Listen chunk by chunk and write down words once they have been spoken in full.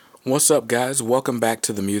What's up, guys? Welcome back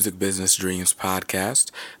to the Music Business Dreams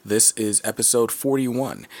podcast. This is episode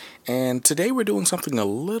 41, and today we're doing something a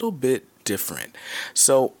little bit different.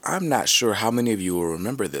 So, I'm not sure how many of you will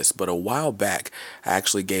remember this, but a while back, I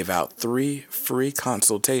actually gave out 3 free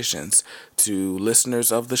consultations to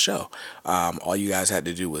listeners of the show. All you guys had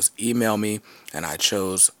to do was email me, and I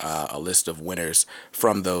chose a list of winners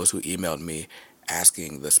from those who emailed me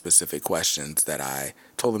asking the specific questions that I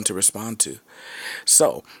told them to respond to.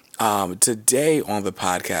 So, today on the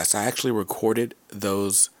podcast, I actually recorded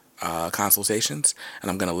those consultations,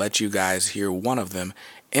 and I'm going to let you guys hear one of them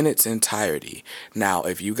in its entirety. Now,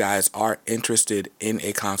 if you guys are interested in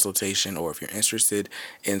a consultation or if you're interested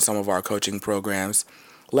in some of our coaching programs,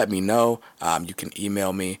 let me know. You can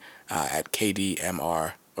email me at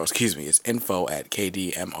kdmr, or excuse me, it's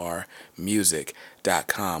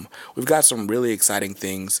info@kdmrmusic.com. We've got some really exciting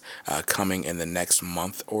things coming in the next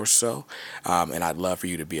month or so, and I'd love for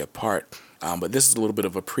you to be a part. But this is a little bit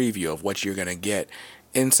of a preview of what you're going to get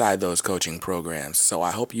inside those coaching programs. So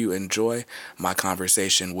I hope you enjoy my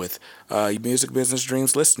conversation with Music Business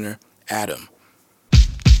Dreams listener, Adam.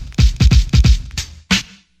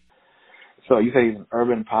 So you say he's an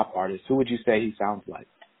urban pop artist. Who would you say he sounds like?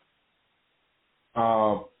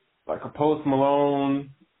 Like a Post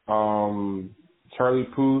Malone, Charlie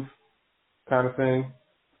Puth kind of thing.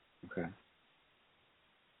 Okay.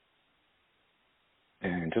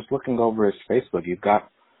 And just looking over his Facebook, you've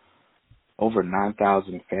got over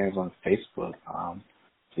 9,000 fans on Facebook. So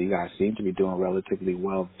you guys seem to be doing relatively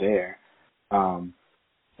well there. Go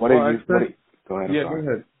ahead. Yeah,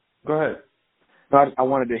 go ahead. No, I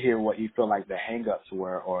wanted to hear what you feel like the hang-ups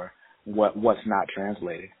were or what's not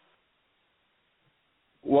translated.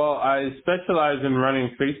 Well, I specialize in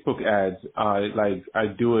running Facebook ads. I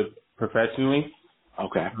do it professionally.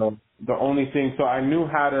 Okay. The only thing, so I knew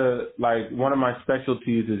how to, one of my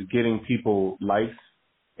specialties is getting people likes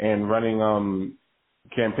and running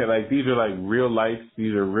campaign. These are real likes.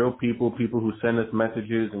 These are real people who send us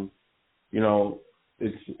messages, and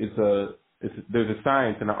there's a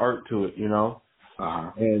science and an art to it,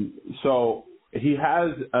 Uh-huh. And so he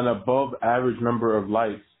has an above average number of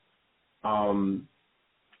likes.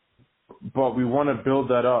 But we want to build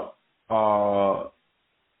that up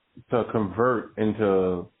to convert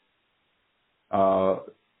into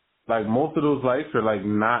most of those likes are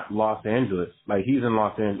not Los Angeles. He's in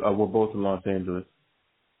Los Angeles. We're both in Los Angeles,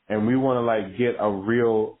 and we want to get a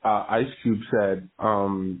real Ice Cube said.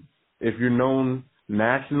 If you're known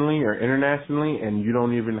nationally or internationally and you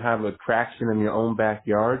don't even have a traction in your own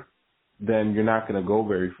backyard, then you're not going to go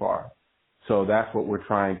very far. So that's what we're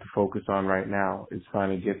trying to focus on right now, is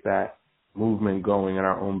trying to get that movement going in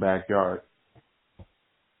our own backyard.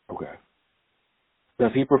 Okay.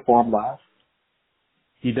 Does he perform live?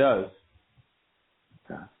 He does.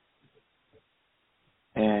 Okay.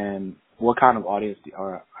 And what kind of audience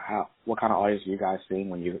what kind of audience are you guys seeing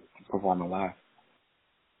when you're performing live?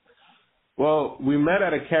 Well, we met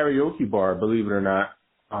at a karaoke bar, believe it or not.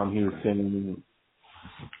 He was singing.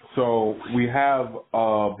 So we have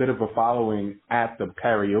a bit of a following at the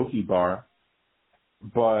karaoke bar,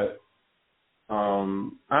 but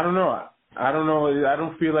I don't know. I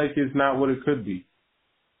don't feel like it's not what it could be.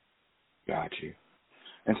 Got you.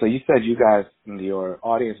 And so you said you guys, your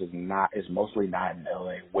audience is mostly not in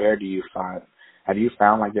LA. Where do you have you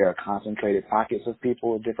found there are concentrated pockets of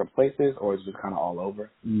people in different places, or is it kind of all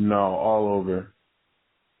over? No, all over.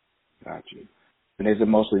 Got you. And is it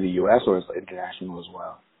mostly the U.S. or is it international as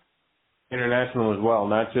well? International as well,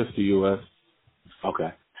 not just the U.S.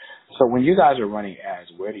 Okay. So when you guys are running ads,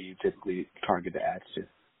 where do you typically target the ads to?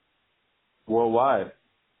 Worldwide.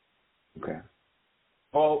 Okay.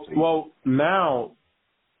 Well, now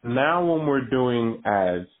when we're doing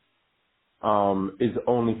ads, is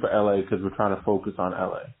only for LA because we're trying to focus on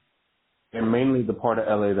LA, and mainly the part of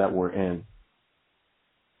LA that we're in.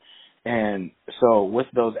 And so with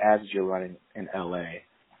those ads that you're running in LA,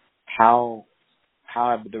 how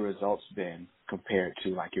have the results been compared to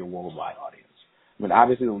your worldwide audience? I mean,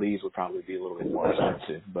 obviously the leads would probably be a little bit more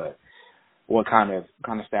expensive, but what kind of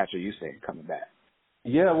stats are you seeing coming back?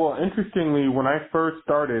 Yeah, well, interestingly, when I first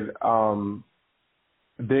started,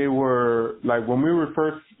 they were when we were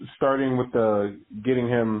first starting with the getting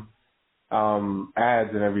him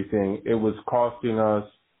ads and everything, it was costing us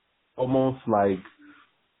almost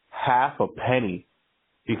half a penny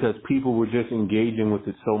because people were just engaging with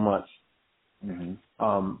it so much. Mm-hmm.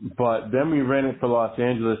 But then we ran it for Los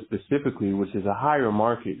Angeles specifically, which is a higher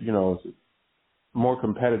market, it's more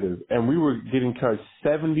competitive, and we were getting charged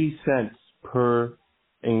 70 cents per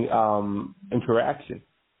interaction.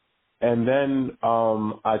 And then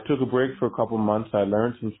I took a break for a couple months. I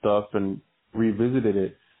learned some stuff and revisited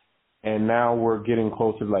it. And now we're getting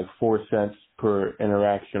closer to like 4 cents per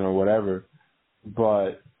interaction or whatever.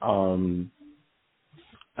 But I don't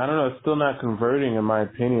know, it's still not converting in my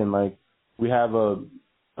opinion. Like, we have a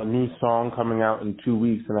new song coming out in 2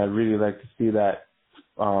 weeks, and I'd really like to see that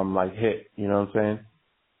like hit, you know what I'm saying?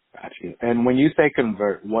 Got you. And when you say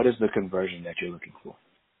convert, what is the conversion that you're looking for?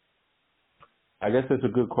 I guess that's a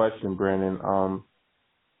good question, Brandon.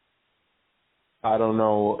 I don't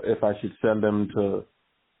know if I should send them to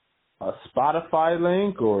a Spotify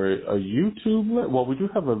link or a YouTube link. Well, we do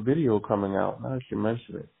have a video coming out, now that you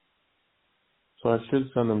mention it. So I should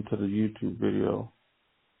send them to the YouTube video.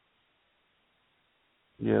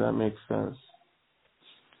 Yeah, that makes sense.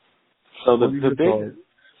 So the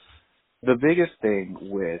biggest thing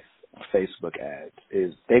with Facebook ads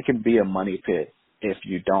is they can be a money pit if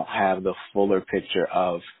you don't have the fuller picture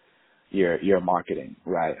of your marketing,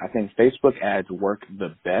 right? I think Facebook ads work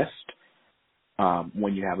the best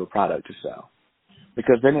when you have a product to sell,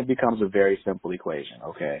 because then it becomes a very simple equation.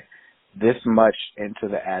 Okay, this much into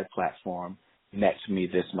the ad platform nets me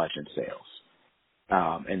this much in sales.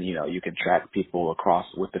 And, you know, you can track people across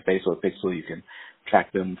with the Facebook pixel. You can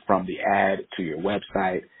track them from the ad to your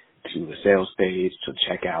website, to the sales page, to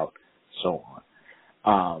checkout, so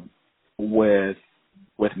on.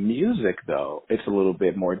 With music, though, it's a little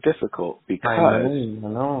bit more difficult because, I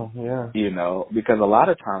know, yeah. you know, because a lot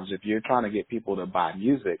of times if you're trying to get people to buy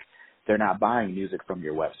music, they're not buying music from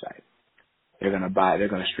your website. They're going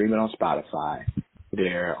to stream it on Spotify.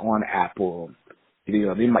 They're on Apple. You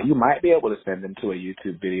know, you might be able to send them to a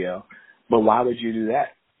YouTube video, but why would you do that?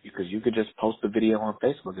 Because you could just post the video on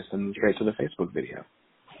Facebook and send them straight to the Facebook video.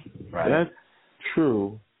 Right? That's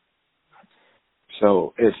true.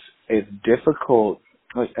 So it's difficult.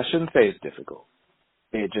 Like, I shouldn't say it's difficult.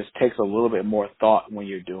 It just takes a little bit more thought when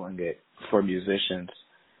you're doing it for musicians,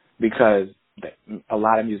 because a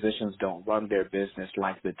lot of musicians don't run their business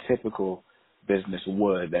like the typical business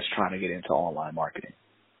would that's trying to get into online marketing.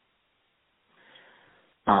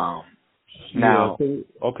 Now,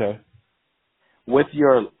 okay. With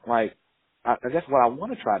your, like, I guess what I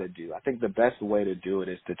want to try to do, I think the best way to do it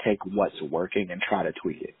is to take what's working and try to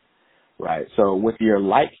tweak it, right? So with your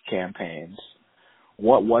like campaigns,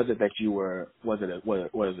 what was it that you were, was it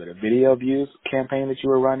a video views campaign that you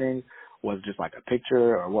were running? Was it just like a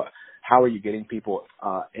picture, or what? How are you getting people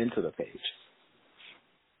into the page?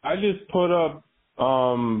 I just put up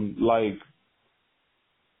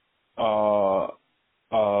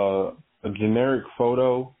a generic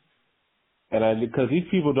photo, and because these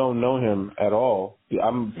people don't know him at all,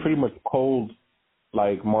 I'm pretty much cold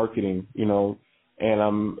like marketing, you know, and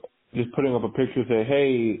I'm just putting up a picture, say,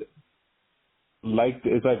 hey, like,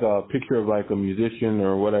 it's like a picture of like a musician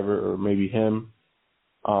or whatever, or maybe him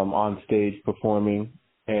on stage performing,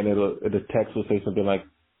 and the text will say something like,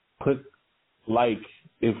 click like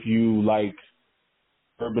if you like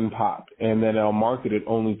urban pop, and then I'll market it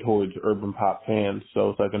only towards urban pop fans,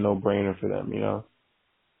 so it's like a no-brainer for them, you know.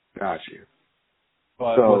 Got you.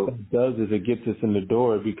 But what that does is it gets us in the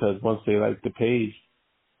door, because once they like the page,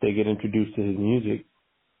 they get introduced to his music,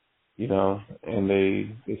 you know, and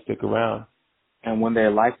they stick around. And when they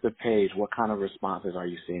like the page, what kind of responses are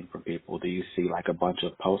you seeing from people? Do you see like a bunch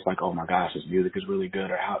of posts like, "Oh my gosh, this music is really good,"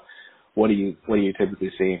 or what are you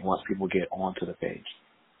typically seeing once people get onto the page?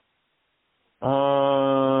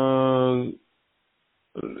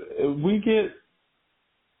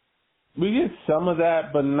 We get some of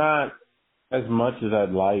that, but not as much as I'd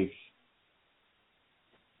like.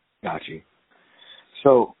 Got you.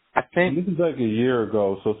 So I think this is like a year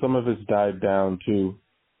ago, so some of it's died down too.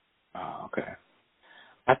 Oh, okay.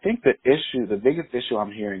 I think the biggest issue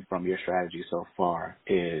I'm hearing from your strategy so far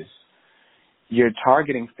is you're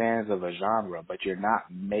targeting fans of a genre, but you're not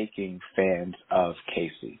making fans of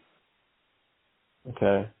Casey.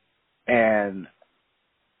 Okay. And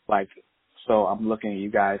so I'm looking,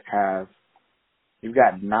 you've got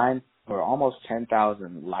 9 or almost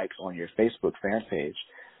 10,000 likes on your Facebook fan page,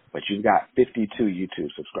 but you've got 52 YouTube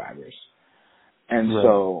subscribers. And right.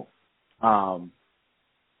 So,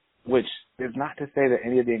 which is not to say that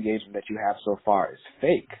any of the engagement that you have so far is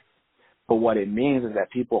fake, but what it means is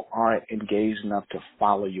that people aren't engaged enough to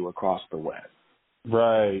follow you across the web.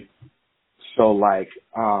 Right. So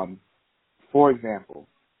for example,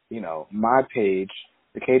 you know, my page,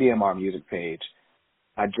 the KDMR music page,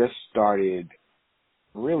 I just started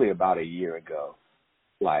really about a year ago,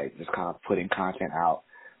 like just kind of putting content out.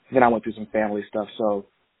 Then I went through some family stuff, so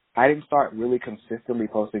I didn't start really consistently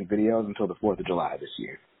posting videos until the 4th of July this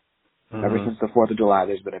year. Mm-hmm. Ever since the 4th of July,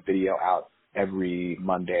 there's been a video out every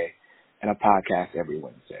Monday. and a podcast every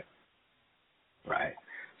Wednesday, right?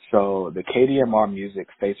 So the KDMR Music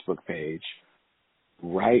Facebook page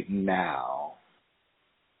right now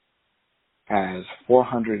has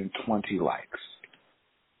 420 likes.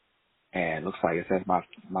 And it looks like it says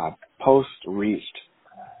my post reached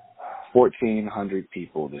 1,400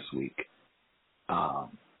 people this week.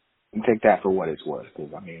 And take that for what it's worth,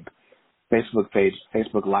 because, I mean,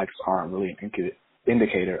 Facebook likes aren't really an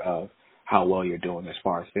indicator of how well you're doing as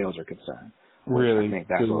far as sales are concerned. Really? I think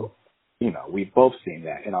that's what, we've both seen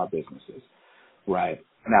that in our businesses, right?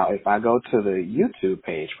 Now, if I go to the YouTube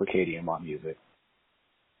page for KDMR Music,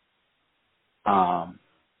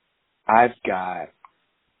 I've got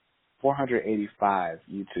 485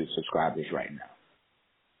 YouTube subscribers right now.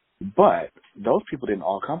 But those people didn't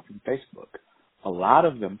all come from Facebook. A lot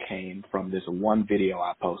of them came from this one video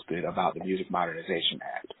I posted about the Music Modernization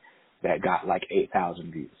Act that got like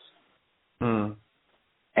 8,000 views. Mm.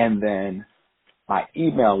 And then my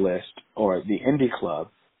email list, or the Indie Club,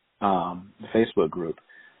 the Facebook group,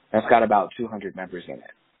 that's got about 200 members in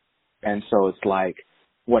it. And so it's like,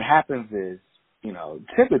 what happens is,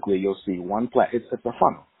 typically you'll see it's a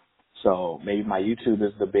funnel. So maybe my YouTube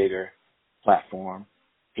is the bigger platform.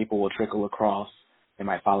 People will trickle across. They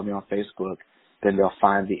might follow me on Facebook. Then they'll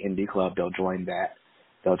find the Indie Club. They'll join that.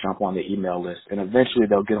 They'll jump on the email list. And eventually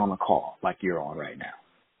they'll get on a call like you're on right now.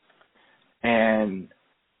 And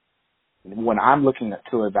when I'm looking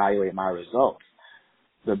to evaluate my results,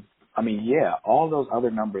 all those other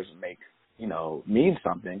numbers mean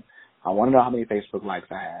something. I want to know how many Facebook likes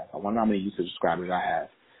I have. I want to know how many YouTube subscribers I have,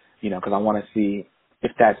 because I want to see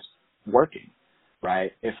if that's working,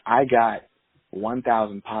 right? If I got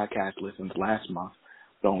 1,000 podcast listens last month,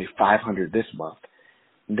 but only 500 this month,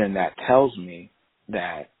 then that tells me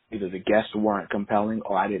that either the guests weren't compelling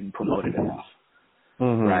or I didn't promote it enough,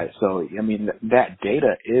 right? So, that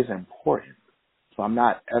data is important. So I'm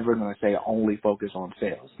not ever going to say only focus on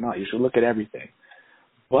sales. No, you should look at everything.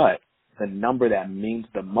 But the number that means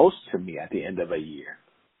the most to me at the end of a year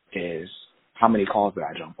is how many calls did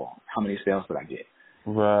I jump on? How many sales did I get?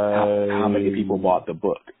 Right. How many people bought the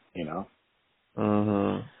book,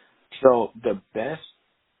 So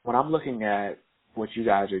when I'm looking at what you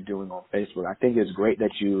guys are doing on Facebook, I think it's great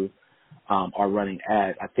that you are running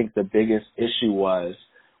ads. I think the biggest issue was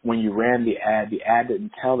when you ran the ad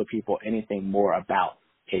didn't tell the people anything more about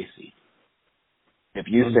Casey. If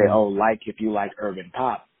you say, if you like urban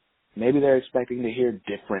pop, maybe they're expecting to hear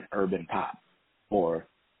different urban pop or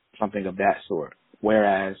something of that sort.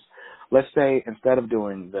 Whereas, let's say instead of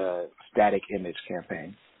doing the static image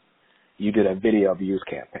campaign, you did a video views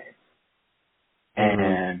campaign.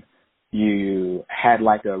 And you had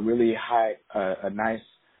like a really a nice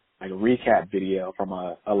like recap video from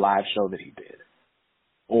a live show that he did,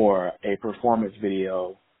 or a performance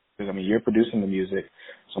video, because you're producing the music,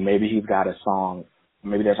 so maybe he's got a song,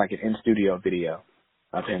 maybe there's like an in-studio video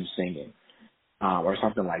of him singing, or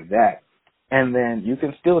something like that. And then you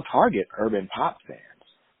can still target urban pop fans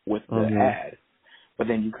with the ad, but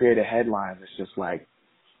then you create a headline that's just like,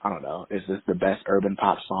 I don't know, is this the best urban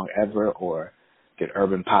pop song ever, or did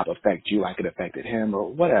urban pop affect you like it affected him, or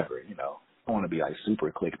whatever, I don't want to be like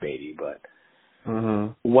super clickbaity, but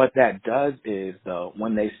what that does is, though,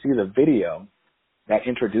 when they see the video, that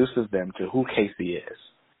introduces them to who Casey is.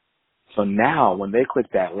 So now when they click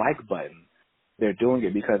that like button, they're doing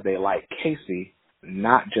it because they like Casey,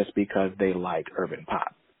 not just because they like urban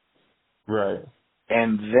pop. Right.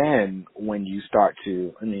 And then when you start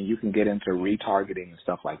to, you can get into retargeting and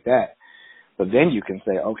stuff like that, but then you can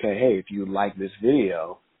say, okay, hey, if you like this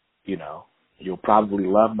video, you'll probably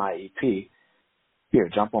love my EP. Here,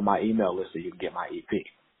 jump on my email list so you can get my EP.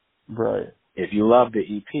 Right. If you love the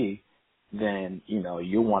EP, then,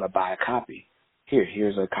 you'll want to buy a copy.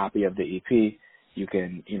 Here's a copy of the EP. You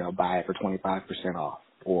can, buy it for 25% off.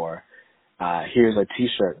 Or here's a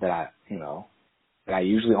T-shirt that I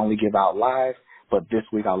usually only give out live, but this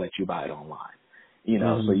week I'll let you buy it online.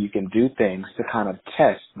 So you can do things to kind of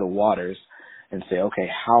test the waters and say, okay,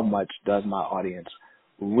 how much does my audience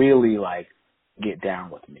really get down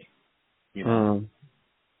with me?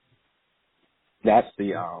 That's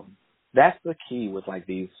the key with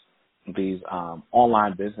these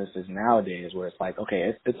online businesses nowadays, where it's like,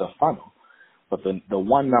 okay, it's a funnel, but the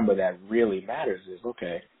one number that really matters is,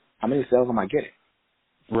 okay, how many sales am I getting?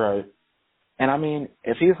 Right. And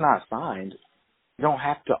if he's not signed, you don't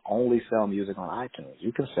have to only sell music on iTunes.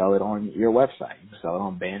 You can sell it on your website. You can sell it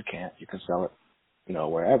on Bandcamp. You can sell it,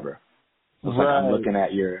 wherever. Looks like I'm looking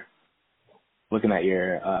at your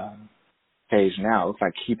page now. It looks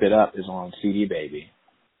like Keep It Up is on CD Baby.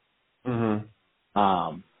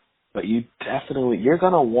 But you're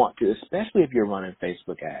going to want to, especially if you're running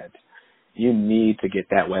Facebook ads, you need to get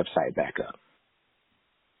that website back up.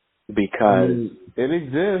 Because it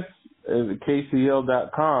exists as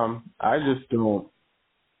KCL.com. I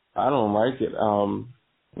don't like it.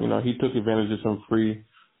 He took advantage of some free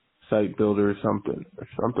site builder or something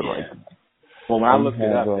like that. Well, when I looked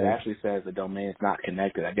it up, it actually says the domain is not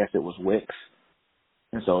connected. I guess it was Wix.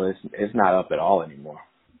 And so it's not up at all anymore.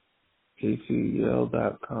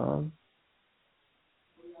 KCL.com.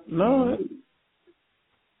 No,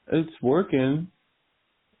 it's working.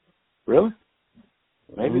 Really?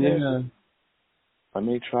 Maybe yeah. Let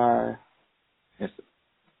me try.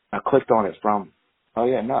 I clicked on it from. Oh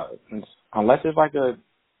yeah, no. Unless it's like a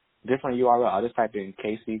different URL, I'll just type in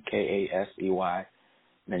KCKASEY,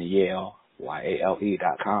 then Yale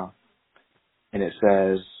YALE.com, and it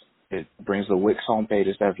says it brings the Wix homepage.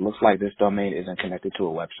 It says looks like this domain isn't connected to a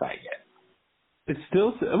website yet. It's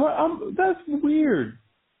still. That's weird.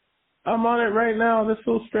 I'm on it right now. That's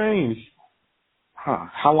so strange. Huh?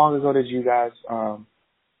 How long ago did you guys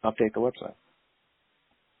update the website?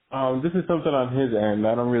 This is something on his end.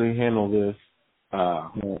 I don't really handle this.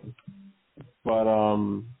 But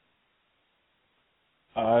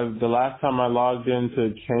the last time I logged in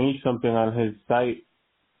to change something on his site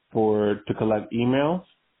to collect emails,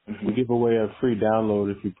 we give away a free download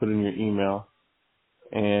if you put in your email,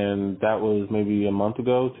 and that was maybe a month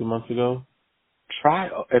ago, 2 months ago.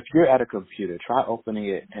 If you're at a computer, try opening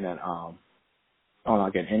it in an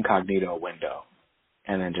like an incognito window,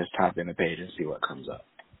 and then just type in the page and see what comes up.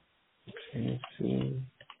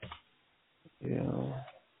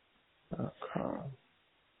 KCL.com.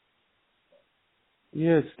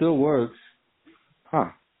 Yeah, it still works.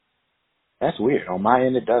 Huh. That's weird. On my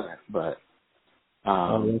end, it doesn't, but...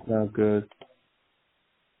 that's not good.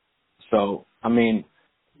 So, I mean,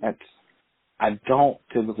 I don't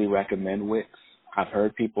typically recommend Wix. I've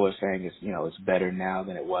heard people are saying it's better now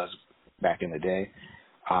than it was back in the day.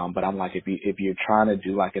 But I'm like, if you're trying to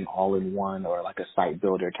do like an all-in-one or like a site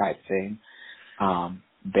builder type thing,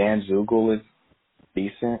 Bandzoogle is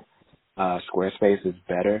decent. Squarespace is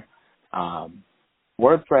better.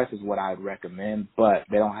 WordPress is what I'd recommend, but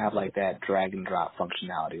they don't have like that drag and drop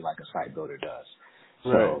functionality like a site builder does.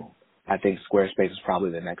 Right. So I think Squarespace is probably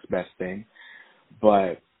the next best thing.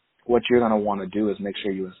 But what you're going to want to do is make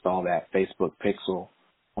sure you install that Facebook pixel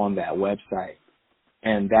on that website.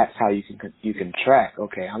 And that's how you can track,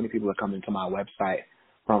 okay, how many people are coming to my website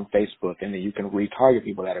from Facebook, and then you can retarget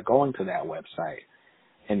people that are going to that website.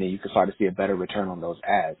 And then you can start to see a better return on those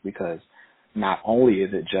ads, because not only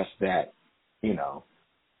is it just that,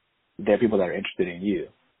 there are people that are interested in you,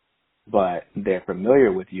 but they're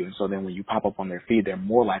familiar with you. And so then when you pop up on their feed, they're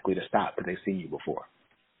more likely to stop because they've seen you before.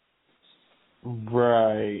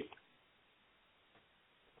 Right.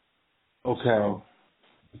 Okay. So,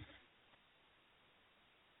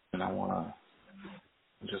 and I want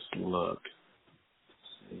to just look.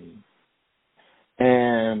 Let's see.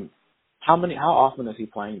 And how often is he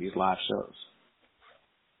playing these live shows?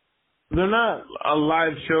 They're not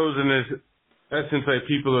live shows in this essence, like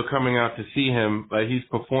people are coming out to see him. Like he's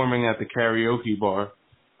performing at the karaoke bar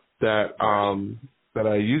that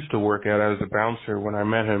I used to work at as a bouncer when I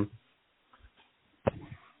met him.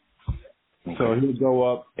 Okay. So he'll go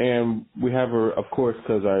up, and we have of course,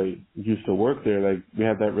 because I used to work there, like we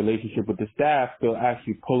have that relationship with the staff. They'll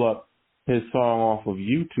actually pull up his song off of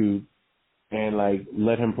YouTube and like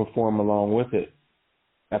let him perform along with it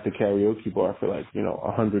at the karaoke bar for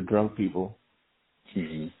 100 drunk people.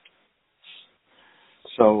 Mm-hmm.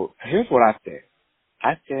 So here's what I think.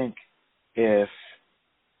 I think if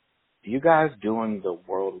you guys doing the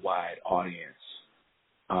worldwide audience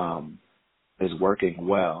is working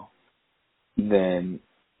well, then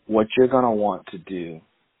what you're going to want to do,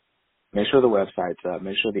 make sure the website's up,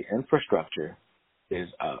 make sure the infrastructure is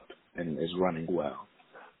up and is running well.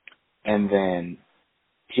 And then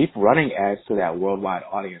keep running ads to that worldwide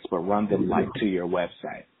audience, but run them like to your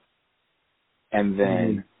website. And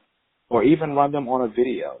then, or even run them on a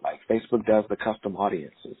video, like Facebook does the custom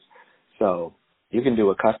audiences. So you can do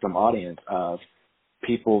a custom audience of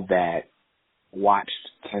people that watched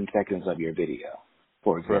 10 seconds of your video,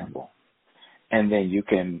 for example. Right. And then you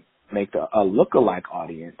can make a lookalike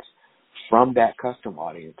audience from that custom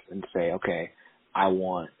audience and say, okay, I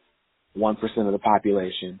want 1% of the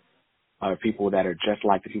population are people that are just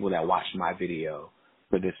like the people that watched my video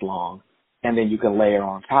for this long. And then you can layer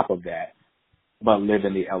on top of that, but live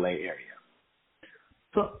in the LA area.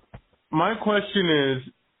 So my question is,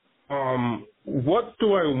 what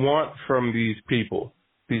do I want from these people,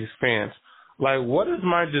 these fans? Like, what is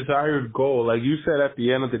my desired goal? Like you said, at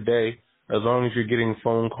the end of the day, as long as you're getting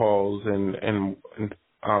phone calls and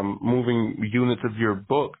moving units of your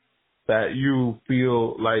book, that you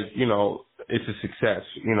feel like, you know, it's a success,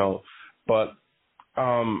 you know. But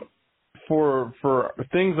for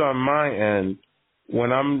things on my end,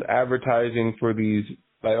 when I'm advertising for these,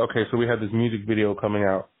 like, okay, so we have this music video coming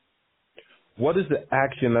out. What is the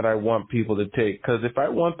action that I want people to take? Because if I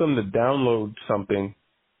want them to download something,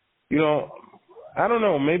 you know, I don't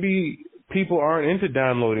know, maybe people aren't into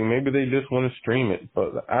downloading. Maybe they just want to stream it.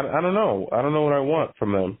 But I don't know. I don't know what I want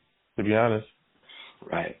from them, to be honest.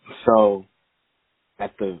 Right. So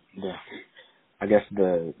at the I guess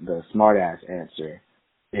the smart ass answer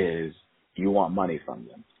is you want money from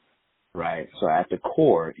them. Right. So at the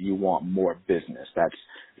core, you want more business. That's,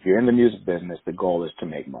 if you're in the music business, the goal is to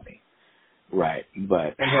make money. Right.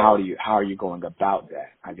 But how are you going about that?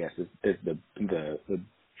 I guess is the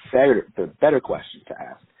better question to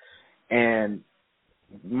ask. And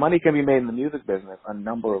money can be made in the music business a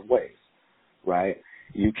number of ways. Right.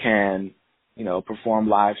 You can, you know, perform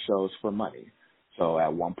live shows for money. So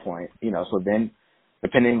at one point, you know, so then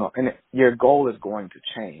depending on, and your goal is going to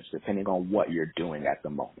change depending on what you're doing at the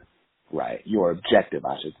moment. Right. Your objective,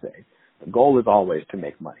 I should say. The goal is always to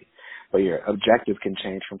make money, but your objective can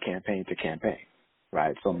change from campaign to campaign.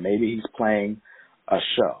 Right. So maybe he's playing a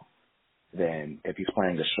show. Then if he's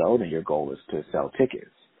playing a show, then your goal is to sell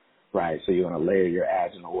tickets. Right. So you're going to layer your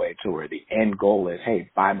ads in a way to where the end goal is,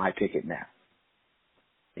 hey, buy my ticket now.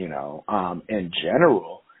 You know, in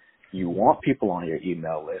general, you want people on your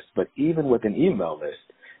email list, but even with an email list,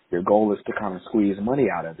 your goal is to kind of squeeze money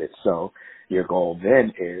out of it. So your goal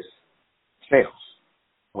then is sales,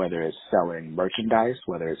 whether it's selling merchandise,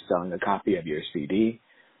 whether it's selling a copy of your CD,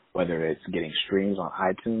 whether it's getting streams on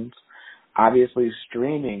iTunes. Obviously,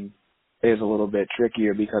 streaming is a little bit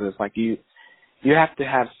trickier because it's like you have to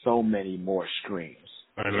have so many more streams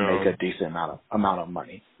to make a decent amount of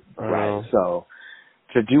money, right? So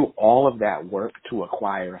to do all of that work to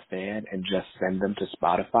acquire a fan and just send them to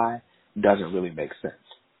Spotify doesn't really make sense.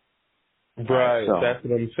 Right, so, that's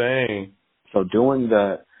what I'm saying. So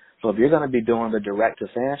if you're going to be doing the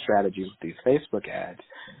direct-to-fan strategies with these Facebook ads,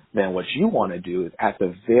 then what you want to do is at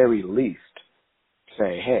the very least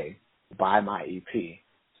say, hey, buy my EP.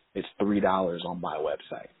 It's $3 on my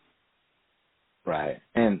website. Right?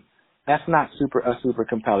 And that's not a super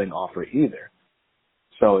compelling offer either.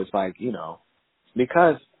 So it's like, you know,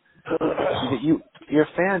 because your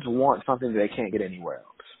fans want something that they can't get anywhere else.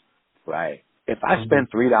 Right? If I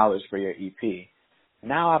spend $3 for your EP,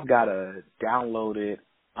 now I've got to download it,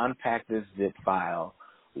 unpack this zip file,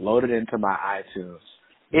 load it into my iTunes,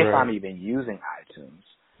 if I'm even using iTunes.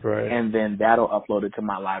 Right. And then that'll upload it to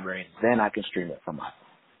my library, and then I can stream it from my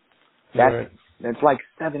phone. That's like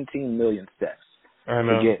 17 million steps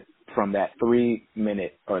to get from that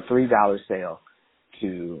 3-minute or $3 sale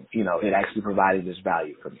to, you know, it actually providing this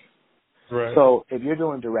value for me. Right. So if you're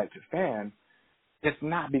doing direct to fan, it's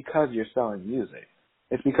not because you're selling music.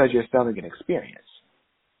 It's because you're selling an experience.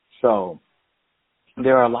 So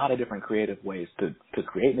there are a lot of different creative ways to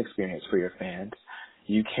create an experience for your fans.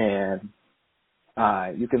 You can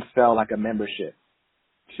sell like a membership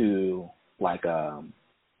to like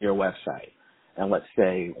your website. And let's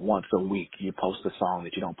say once a week you post a song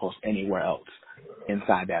that you don't post anywhere else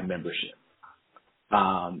inside that membership.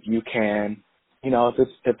 You can, you know, if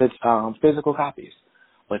it's physical copies.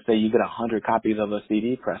 Let's say you get 100 copies of a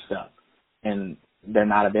CD pressed up and they're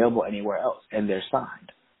not available anywhere else and they're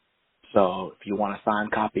signed. So if you want a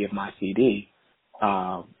signed copy of my CD,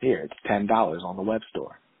 here, it's $10 on the web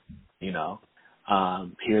store. You know,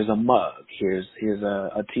 here's a mug, here's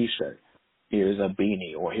a T-shirt, here's a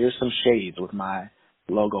beanie, or here's some shades with my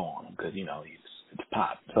logo on them because, you know, it's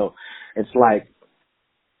pop. So it's like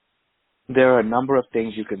there are a number of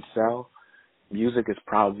things you can sell. Music is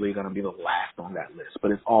probably going to be the last on that list, but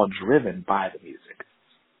it's all driven by the music.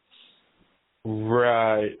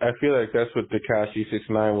 Right. I feel like that's what Tekashi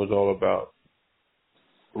 6ix9ine was all about.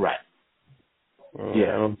 Right.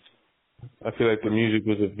 Yeah. I feel like the music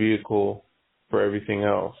was a vehicle for everything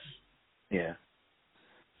else. Yeah.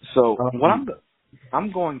 So what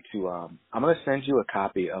I'm going to send you a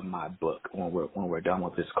copy of my book when we're done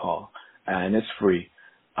with this call, and it's free.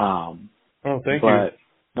 Thank you.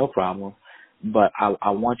 No problem. But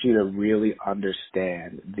I want you to really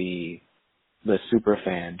understand the super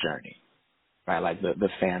fan journey, right? Like the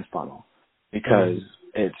fan funnel, because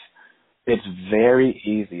it's very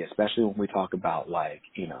easy, especially when we talk about like,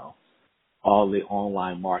 you know, all the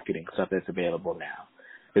online marketing stuff that's available now.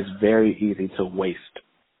 It's very easy to waste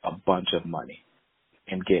a bunch of money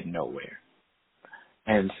and get nowhere.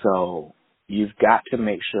 And so you've got to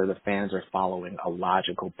make sure the fans are following a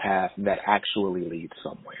logical path that actually leads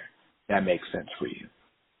somewhere that makes sense for you,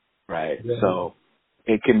 right? Yeah. So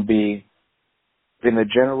it can be, in the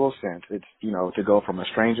general sense, it's, to go from a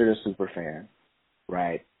stranger to super fan,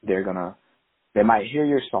 right? They might hear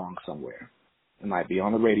your song somewhere. It might be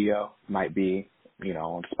on the radio, it might be,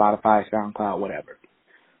 on Spotify, SoundCloud, whatever.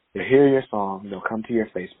 They hear your song, they'll come to your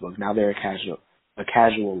Facebook. Now they're a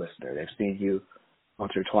casual listener. They've seen you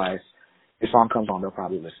once or twice. Your song comes on, they'll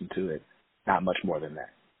probably listen to it. Not much more than that,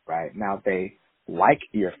 right? Now, if they like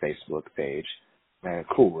your Facebook page, man,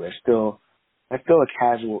 cool. That's still a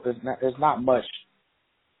casual. There's not much.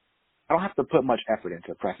 I don't have to put much effort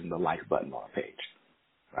into pressing the like button on a page,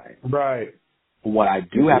 right? Right. What I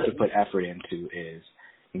do have to put effort into is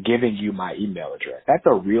giving you my email address. That's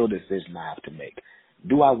a real decision I have to make.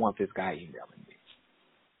 Do I want this guy emailing me?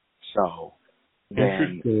 So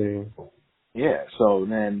then, yeah. So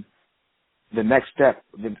then, the next step,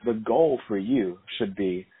 the goal for you should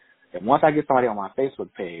be that once I get somebody on my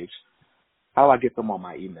Facebook page, how do I get them on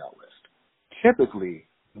my email list? Typically,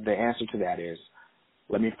 the answer to that is,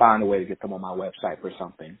 let me find a way to get them on my website for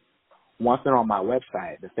something. Once they're on my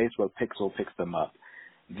website, the Facebook pixel picks them up.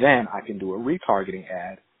 Then I can do a retargeting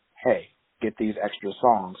ad. Hey, get these extra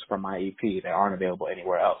songs from my EP that aren't available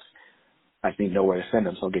anywhere else. I just need to know where to send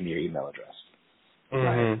them, so give me your email address.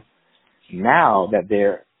 Mm-hmm. Right? Now that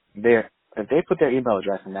if they put their email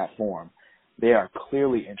address in that form, they are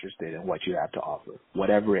clearly interested in what you have to offer,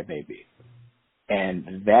 whatever it may be.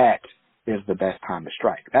 And that is the best time to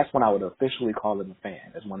strike. That's when I would officially call them a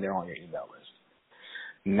fan, is when they're on your email list.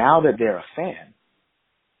 Now that they're a fan,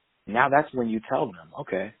 now that's when you tell them,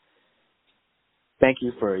 okay, thank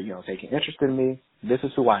you for, taking interest in me. This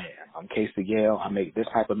is who I am. I'm Casey Gale. I make this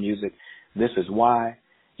type of music. This is why.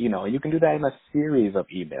 And you can do that in a series of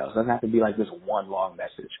emails. It doesn't have to be like this one long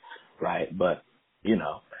message, right? But,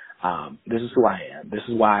 this is who I am. This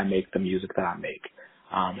is why I make the music that I make.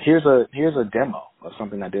 Here's a demo of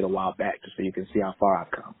something I did a while back, just so you can see how far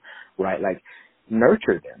I've come, right? Like,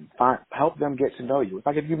 nurture them, help them get to know you. It's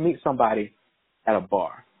like if you meet somebody at a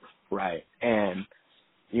bar, right, and,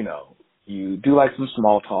 you do like some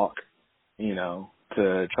small talk,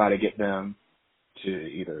 to try to get them to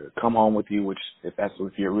either come home with you, which if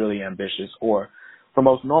you're really ambitious, or for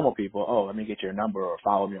most normal people, oh, let me get your number or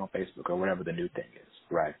follow me on Facebook or whatever the new thing is,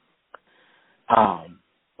 right?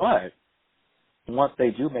 But once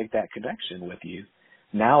they do make that connection with you,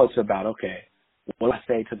 now it's about, okay, what do I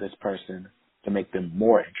say to this person to make them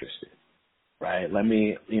more interested, right?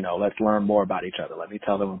 Let's learn more about each other. Let me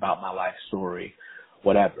tell them about my life story,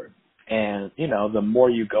 whatever. And, the more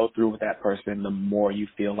you go through with that person, the more you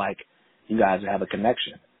feel like you guys have a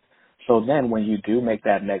connection. So then when you do make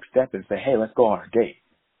that next step and say, hey, let's go on a date,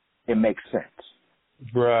 it makes sense.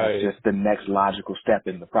 Right. It's just the next logical step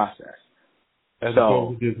in the process. As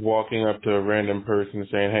opposed to just walking up to a random person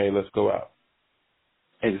saying, hey, let's go out.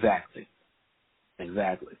 Exactly.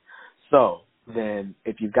 So then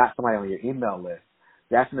if you've got somebody on your email list,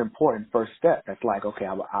 that's an important first step. That's like, okay,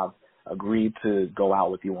 I've agreed to go out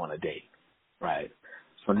with you on a date, right?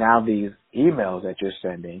 So now these emails that you're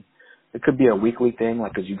sending, it could be a weekly thing,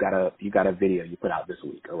 like because you got a video you put out this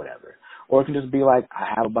week or whatever. Or it can just be like,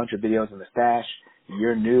 I have a bunch of videos in the stash,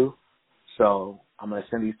 you're new, so I'm going to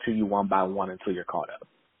send these to you one by one until you're caught up,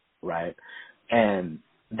 right? And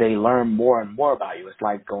they learn more and more about you. It's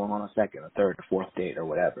like going on a second, a third, a fourth date or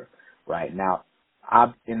whatever, right? Now,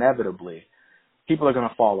 inevitably, people are going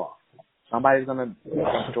to fall off. Somebody's going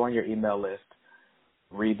to join your email list,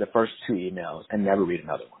 read the first 2 emails, and never read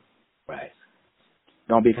another one, right?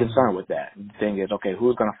 Don't be concerned with that. The thing is, okay,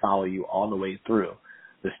 who's going to follow you all the way through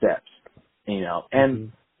the steps,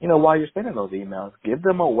 And, while you're sending those emails, give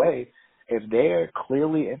them a way. If they're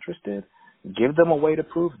clearly interested, give them a way to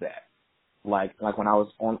prove that. Like when I was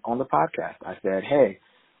on the podcast, I said, hey,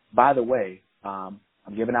 by the way, I'm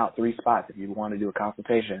giving out 3 spots. If you want to do a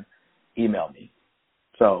consultation, email me.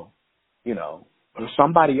 So,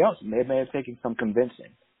 somebody else may have taken some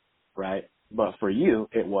convincing, right? But for you,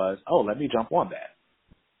 it was, oh, let me jump on that.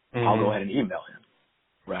 Mm-hmm. I'll go ahead and email him,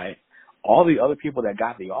 right? All the other people that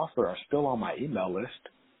got the offer are still on my email list,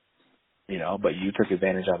 but you took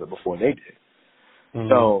advantage of it before they did. Mm-hmm.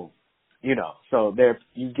 So,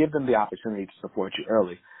 you give them the opportunity to support you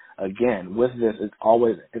early. Again, with this, it's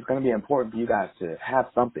going to be important for you guys to have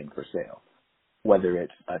something for sale, whether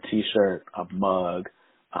it's a T-shirt, a mug,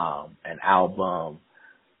 an album,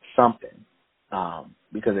 something.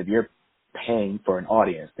 Because if you're paying for an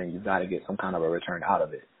audience, then you've got to get some kind of a return out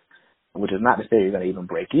of it, which is not to say you're going to even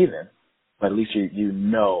break even, but at least you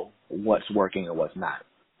know what's working and what's not.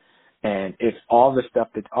 And if all the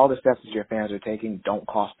steps that your fans are taking don't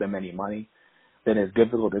cost them any money, then it's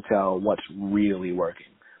difficult to tell what's really working.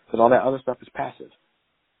 Because all that other stuff is passive,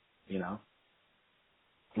 you know?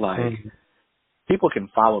 Like, people can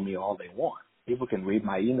follow me all they want. People can read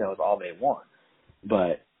my emails all they want.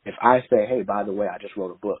 But if I say, hey, by the way, I just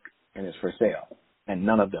wrote a book and it's for sale, and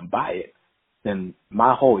none of them buy it, then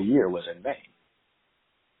my whole year was in vain.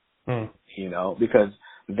 You know, because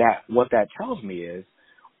what that tells me is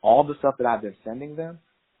all the stuff that I've been sending them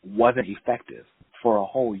wasn't effective for a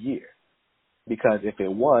whole year. Because if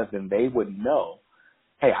it was, then they would know,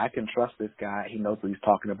 hey, I can trust this guy. He knows what he's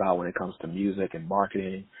talking about when it comes to music and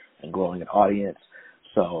marketing and growing an audience.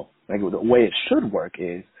 So like, the way it should work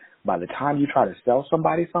is by the time you try to sell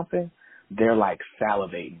somebody something, they're like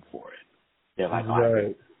salivating for it. They're like,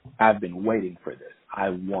 right. I've been waiting for this. I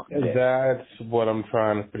want this. That's what I'm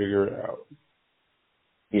trying to figure out.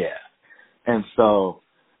 Yeah. And so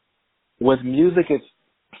with music, it's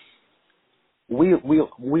we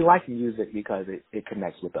like music because it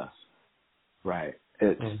connects with us, right?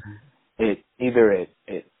 It's it either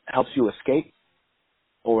it helps you escape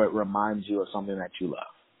or it reminds you of something that you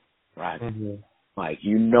love, right? Like,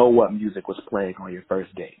 you know what music was playing on your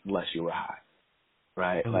first date unless you were high,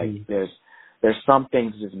 right? Like, there's some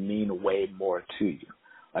things that just mean way more to you.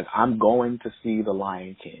 Like, I'm going to see The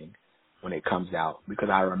Lion King when it comes out because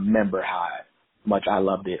I remember how much I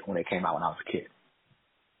loved it when it came out when I was a kid.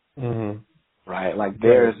 Right? Like,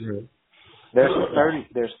 there's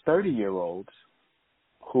 30-year-olds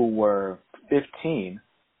who were 15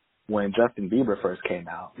 when Justin Bieber first came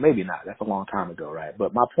out. Maybe not. That's a long time ago, right?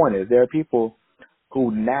 But my point is, there are people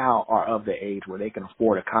who now are of the age where they can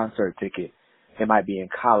afford a concert ticket. They might be in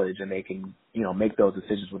college and they can, you know, make those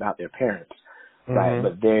decisions without their parents, right?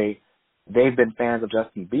 But they've been fans of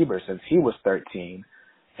Justin Bieber since he was 13,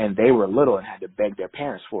 and they were little and had to beg their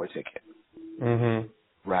parents for a ticket,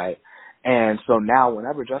 right? And so now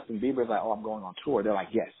whenever Justin Bieber's like, oh, I'm going on tour, they're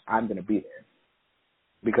like, yes, I'm going to be there.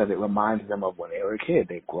 Because it reminds them of when they were a kid.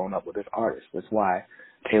 They've grown up with this artist. That's why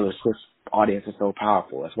Taylor Swift's audience is so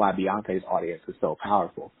powerful. That's why Beyonce's audience is so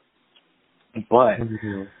powerful. But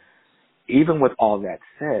even with all that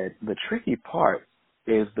said, the tricky part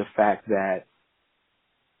is the fact that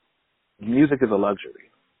music is a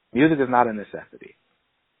luxury. Music is not a necessity.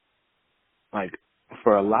 Like,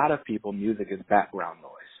 for a lot of people, music is background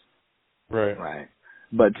noise. Right.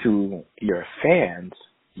 But to your fans,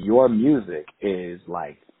 your music is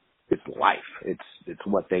like, it's life. It's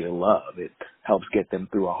what they love. It helps get them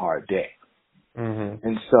through a hard day.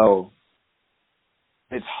 And so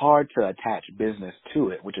it's hard to attach business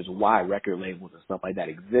to it, which is why record labels and stuff like that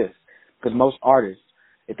exist. Because most artists,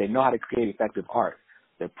 if they know how to create effective art,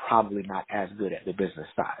 they're probably not as good at the business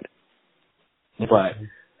side. But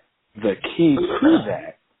the key to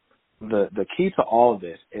that, the key to all of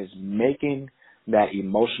this is making that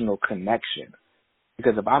emotional connection.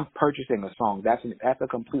 Because if I'm purchasing a song, that's a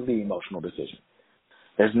completely emotional decision.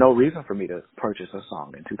 There's no reason for me to purchase a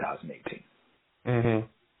song in 2018.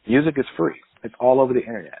 Music is free. It's all over the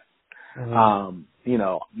internet. You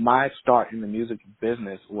know, my start in the music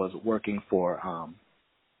business was working for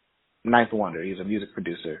Ninth Wonder. He's a music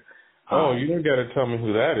producer. Oh, you don't got to tell me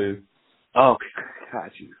who that is. Oh,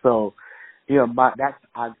 got you. So, you know,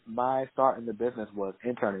 my start in the business was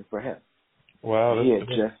interning for him. Wow,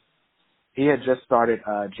 he had just started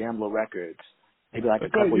Jamla Records, maybe like a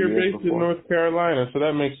couple years before. You're based in North Carolina, so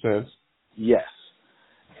that makes sense. Yes.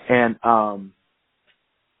 And,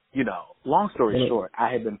 you know, long story short,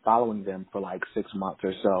 I had been following them for like 6 months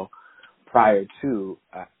or so prior to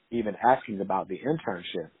even asking about the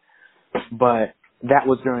internship. But that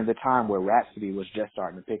was during the time where Rhapsody was just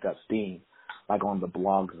starting to pick up steam, like on the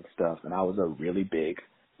blogs and stuff, and I was a really big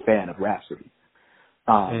fan of Rhapsody.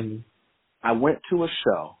 I went to a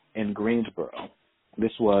show in Greensboro.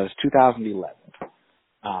 This was 2011.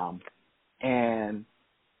 And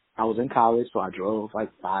I was in college, so I drove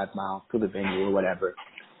like 5 miles to the venue or whatever.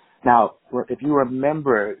 Now, if you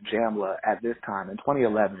remember Jamla at this time, in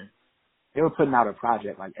 2011, they were putting out a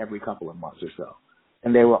project like every couple of months or so.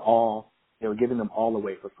 And they were giving them all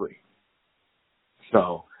away for free.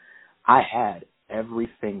 So I had every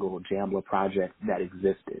single Jamla project that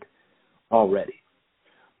existed already.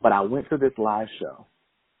 But I went to this live show,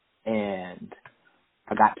 and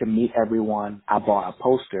I got to meet everyone. I bought a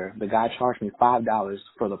poster. The guy charged me $5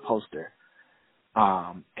 for the poster.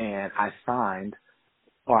 And I signed,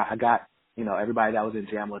 or I got, you know, everybody that was in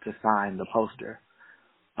Jamla to sign the poster.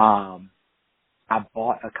 I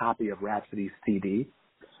bought a copy of Rhapsody's CD.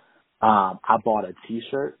 I bought a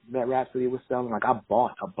T-shirt that Rhapsody was selling. Like, I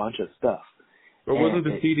bought a bunch of stuff. But wasn't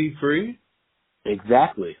the CD free?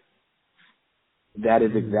 Exactly. That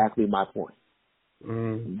is exactly my point.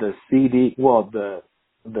 Mm. The CD, well, the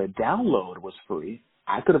download was free.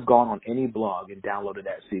 I could have gone on any blog and downloaded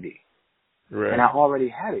that CD. Right. And I already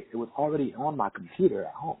had it. It was already on my computer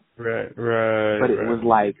at home. Right. But it was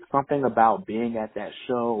like something about being at that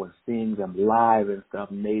show and seeing them live and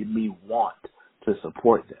stuff made me want to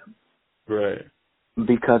support them. Right.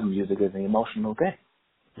 Because music is an emotional thing.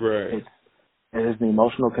 Right. There's an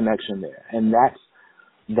emotional connection there. And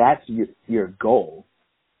that's your goal,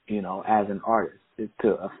 you know, as an artist, is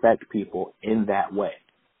to affect people in that way.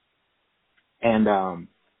 And,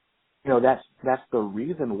 you know, that's the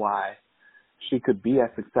reason why she could be as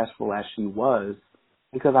successful as she was,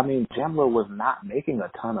 because, I mean, Jamla was not making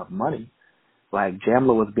a ton of money. Like,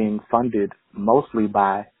 Jamla was being funded mostly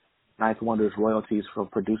by Ninth Wonder's royalties for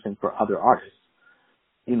producing for other artists.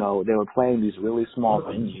 You know, they were playing these really small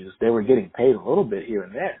venues. They were getting paid a little bit here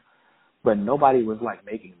and there, but nobody was, like,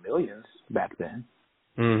 making millions back then.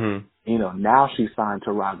 Mm-hmm. You know, now she's signed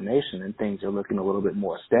to Roc Nation and things are looking a little bit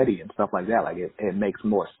more steady and stuff like that. Like, it makes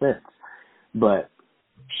more sense. But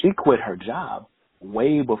she quit her job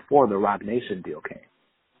way before the Roc Nation deal came.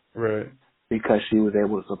 Right. Because she was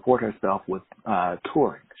able to support herself with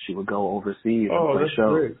touring. She would go overseas and play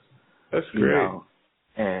shows. Great. That's great. You know,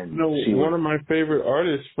 and one of my favorite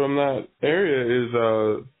artists from that area is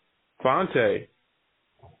Fonte.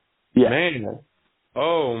 Yeah. Man.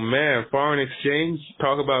 Oh man, foreign exchange.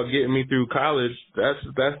 Talk about getting me through college. That's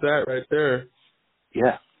that right there.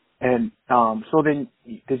 Yeah. And so then,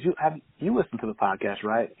 have you listened to the podcast,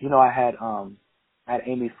 right? You know, I had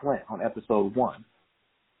Amy Flint on episode 1.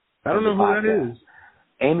 I don't know who that is.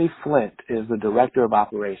 Amy Flint is the director of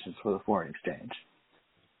operations for the foreign exchange.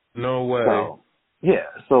 No way. So, yeah.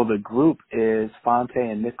 So the group is Fonte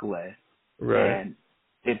and Nicolay. Right. And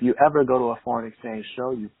if you ever go to a foreign exchange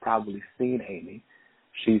show, you've probably seen Amy.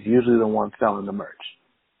 She's usually the one selling the merch.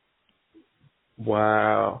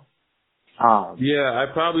 Wow. Yeah, I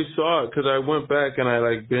probably saw it because I went back and I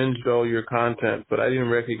like binged all your content, but I didn't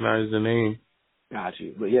recognize the name. Got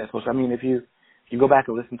you. But yeah, so I mean, if you go back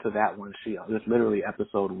and listen to that one, it's literally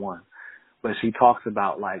episode 1. But she talks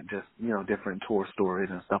about like just, you know, different tour stories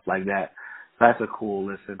and stuff like that. So that's a cool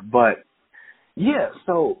listen. But yeah,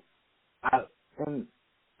 so and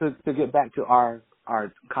to get back to our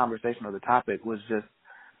conversation or the topic was just,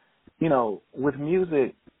 you know, with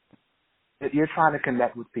music, you're trying to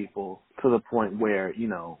connect with people to the point where, you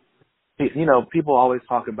know, people always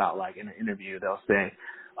talk about, like, in an interview, they'll say,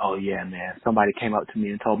 oh, yeah, man, somebody came up to me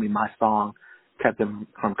and told me my song kept them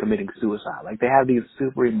from committing suicide. Like, they have these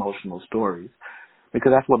super emotional stories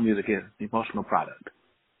because that's what music is, the emotional product.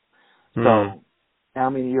 So, I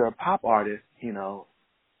mean, you're a pop artist, you know,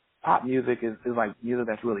 pop music is like music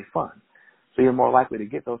that's really fun. So you're more likely to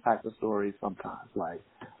get those types of stories sometimes, like,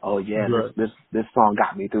 oh yeah, this song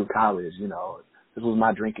got me through college, you know, this was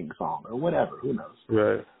my drinking song or whatever, who knows.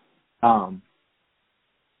 Right.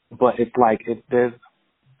 But it's like there's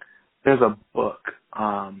a book,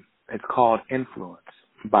 it's called Influence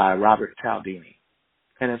by Robert Cialdini,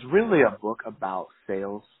 and it's really a book about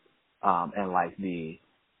sales, and like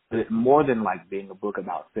more than like being a book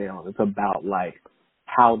about sales, it's about like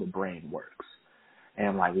how the brain works.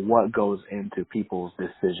 And like what goes into people's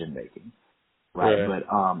decision making, right? But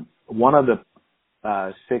one of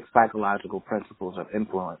the 6 psychological principles of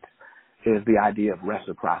influence is the idea of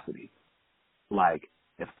reciprocity. Like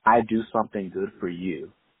if I do something good for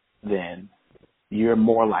you, then you're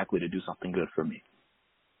more likely to do something good for me.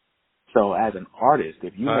 So as an artist,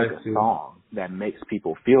 if you make a song that makes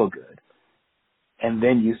people feel good, and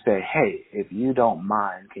then you say, hey, if you don't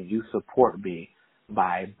mind, can you support me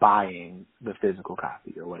by buying the physical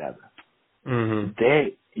copy or whatever? Mm-hmm.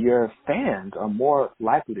 Your fans are more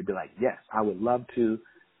likely to be like, yes, I would love to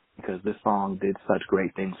because this song did such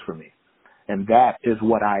great things for me. And that is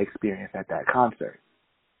what I experienced at that concert.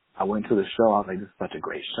 I went to the show. I was like, this is such a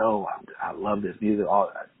great show. I love this music.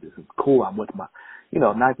 This is cool. I'm with my, you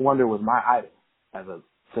know, Ninth Wonder was my idol.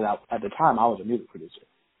 At the time, I was a music producer.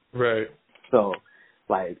 Right. So,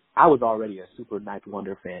 like, I was already a super Ninth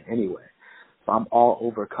Wonder fan anyway. So I'm all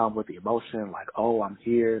overcome with the emotion, like, oh, I'm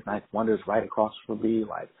here, Ninth Wonder's right across from me,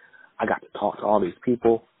 like, I got to talk to all these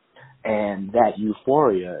people, and that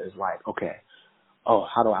euphoria is like, okay, oh,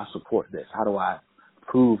 how do I support this? How do I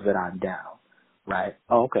prove that I'm down, right?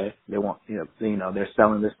 Oh, okay, they want, you know, they're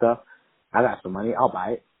selling this stuff, I got some money, I'll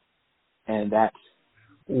buy it, and that's...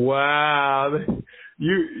 Wow,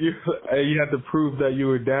 you had to prove that you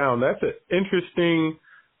were down. That's an interesting,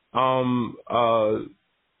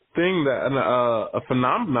 thing a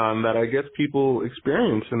phenomenon that I guess people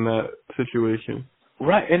experience in that situation.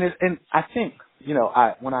 Right, and I think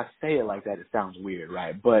when I say it like that, it sounds weird,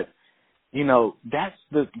 right? But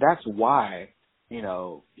that's why I don't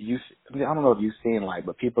know if you've seen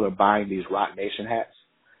but people are buying these Rock Nation hats,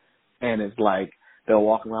 and it's like they'll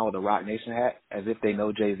walk around with a Rock Nation hat as if they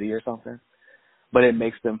know Jay-Z or something, but it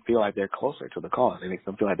makes them feel like they're closer to the cause. It makes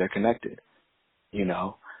them feel like they're connected.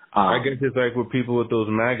 I guess it's like with people with those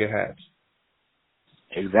MAGA hats.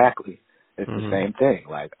 Exactly. It's the same thing.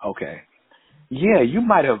 Like, okay, yeah, you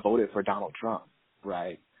might have voted for Donald Trump,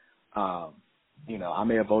 right? I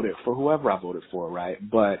may have voted for whoever I voted for, right?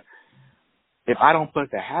 But if I don't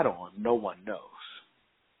put the hat on, no one knows.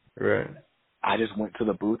 Right. I just went to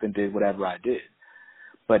the booth and did whatever I did.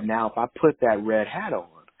 But now if I put that red hat on,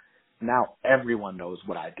 now everyone knows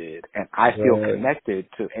what I did, and I feel connected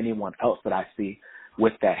to anyone else that I see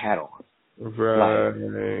with that hat on.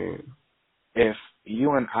 Right. If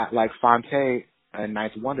you and I, like Fonte and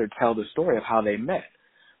Ninth Wonder, tell the story of how they met.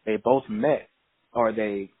 They both met, or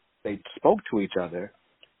they spoke to each other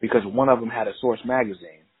because one of them had a Source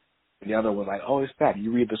magazine, and the other was like, "Oh, it's that.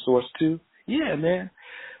 You read the Source too?" Yeah, man.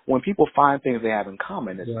 When people find things they have in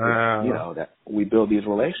common, it's that we build these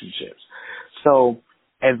relationships. So,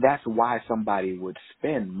 and that's why somebody would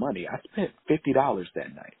spend money. I spent $50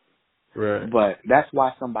 that night. Right. But that's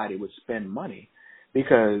why somebody would spend money,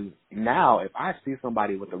 because now if I see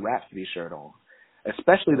somebody with a Rhapsody shirt on,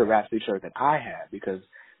 especially the Rhapsody shirt that I had, because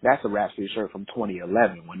that's a Rhapsody shirt from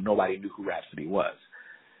 2011 when nobody knew who Rhapsody was,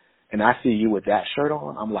 and I see you with that shirt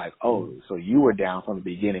on, I'm like, oh, so you were down from the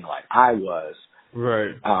beginning like I was.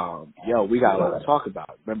 Right. We got a lot to talk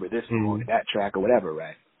about. Remember this song, that track, or whatever,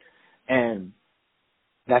 right? And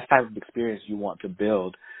that's the type of experience you want to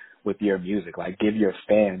build with your music, like give your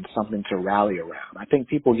fans something to rally around. I think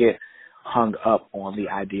people get hung up on the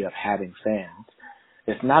idea of having fans.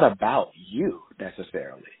 It's not about you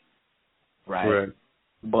necessarily, right?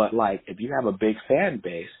 But if you have a big fan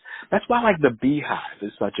base, that's why the Beehive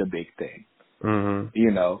is such a big thing.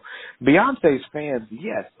 Beyonce's fans,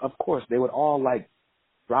 yes, of course, they would all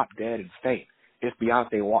drop dead and faint if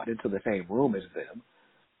Beyonce walked into the same room as them.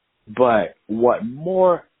 But what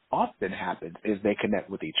more often happens is they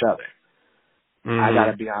connect with each other. I got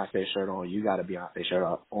a Beyonce shirt on, you got a Beyonce shirt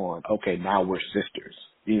on. Okay, now we're sisters,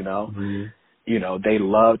 They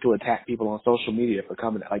love to attack people on social media for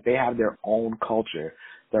coming. They have their own culture,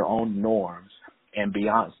 their own norms, and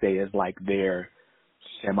Beyonce is their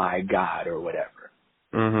semi-god or whatever.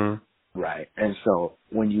 Right. And so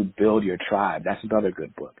when you build your tribe, that's another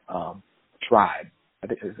good book. Tribe. I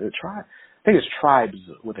think it's Tribe. I think it's Tribes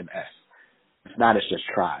with an S. It's not. It's just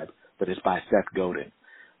Tribe, but it's by Seth Godin.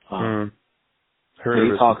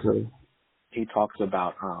 He talks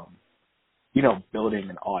about building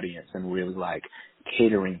an audience and really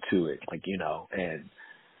catering to it, and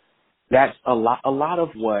that's a lot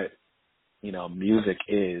of what music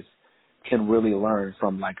can really learn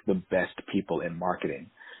from the best people in marketing.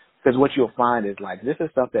 Because what you'll find is this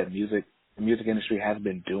is stuff that the music industry has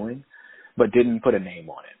been doing, but didn't put a name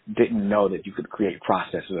on it, didn't know that you could create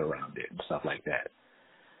processes around it and stuff like that.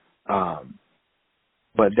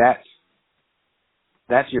 But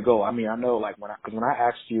that's your goal. I mean, I know when I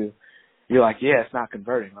asked you, you're like, yeah, it's not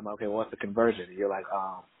converting. I'm like, okay, well, what's the conversion? And you're like,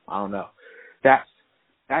 I don't know. That's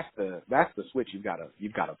the switch you've got to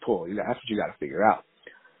pull. That's what you got to figure out,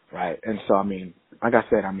 right? And so, I mean, like I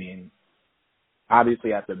said,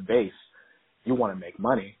 obviously at the base, you want to make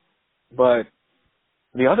money, but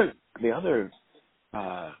the other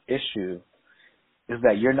issue is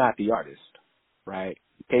that you're not the artist, right?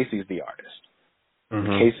 Casey's the artist.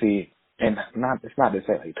 Casey, and it's not to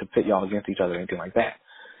say to pit y'all against each other or anything like that,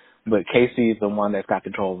 but Casey is the one that's got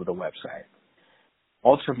control over the website.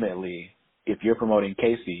 Ultimately, if you're promoting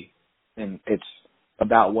Casey, then it's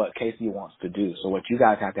about what Casey wants to do. So what you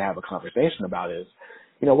guys have to have a conversation about is,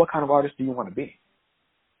 what kind of artist do you want to be?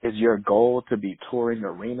 Is your goal to be touring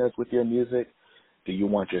arenas with your music? Do you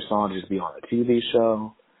want your song to just be on a TV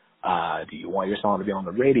show? Do you want your song to be on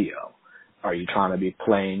the radio? Are you trying to be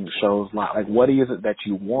playing shows live? What is it that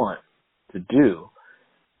you want to do?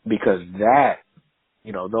 Because that,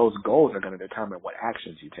 those goals are going to determine what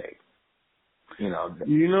actions you take.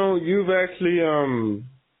 You've actually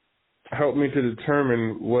helped me to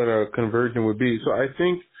determine what a conversion would be. So I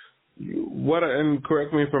think and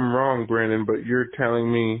correct me if I'm wrong, Brandon, but you're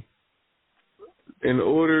telling me in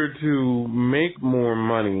order to make more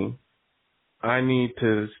money, I need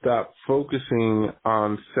to stop focusing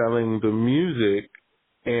on selling the music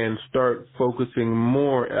and start focusing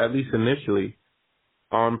more, at least initially,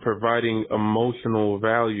 on providing emotional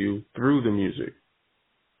value through the music.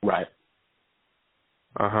 Right.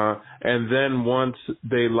 And then once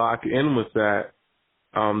they lock in with that,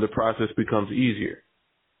 the process becomes easier.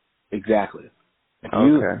 Exactly.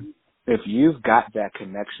 Okay. If you've got that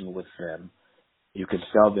connection with them, you can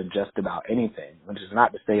sell them just about anything, which is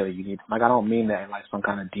not to say that you need, like, I don't mean that in like some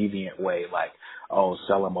kind of deviant way, like, oh,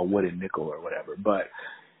 sell them a wooden nickel or whatever. But,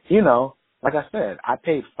 you know, like I said, I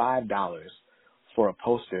paid $5 for a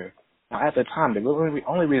poster. Now, at the time, the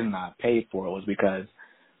only reason I paid for it was because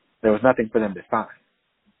there was nothing for them to sign,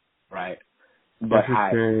 right? But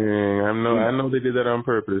Interesting. I know they did that on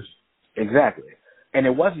purpose. Exactly. And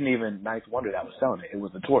it wasn't even Ninth Wonder that was selling it. It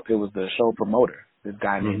was the show promoter, this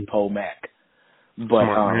guy named Poe Mack. But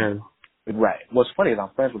Smart man. right. What's funny is I'm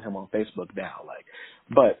friends with him on Facebook now. Like,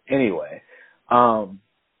 but anyway,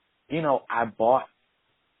 you know, I bought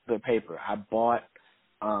the paper. I bought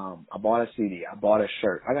a CD. I bought a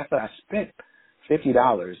shirt. Like I said, I spent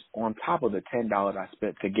 $50 on top of the $10 I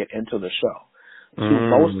spent to get into the show. To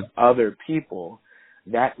most other people,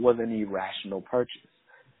 that was an irrational purchase.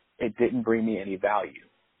 It didn't bring me any value.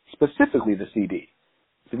 Specifically the CD.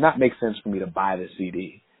 It did not make sense for me to buy the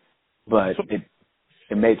CD, but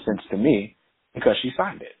it made sense to me because she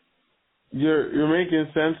signed it. You're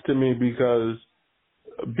making sense to me because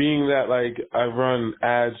being that like I run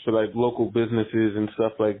ads for like local businesses and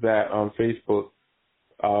stuff like that on Facebook,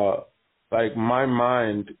 like my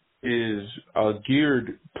mind is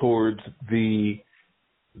geared towards the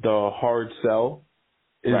hard sell,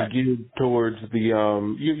 is Right. geared towards the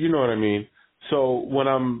you know what I mean. So when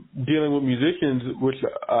I'm dealing with musicians, which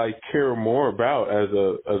I care more about as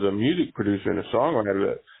a music producer and a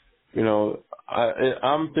songwriter, you know,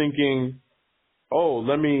 I'm thinking, oh,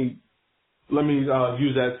 let me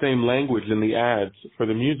use that same language in the ads for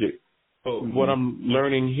the music. But what I'm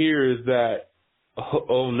learning here is that,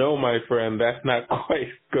 oh no, my friend, that's not quite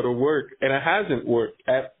going to work. And it hasn't worked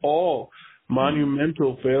at all.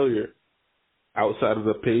 Monumental failure outside of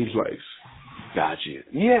the page likes. Got you.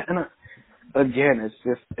 Yeah, and again,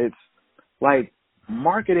 it's like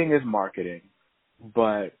marketing is marketing,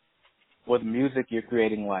 but with music you're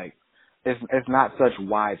creating like, it's not such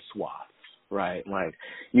wide swaths, right? Like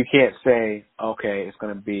you can't say, okay, it's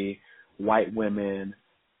going to be white women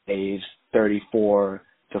aged 34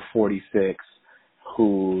 to 46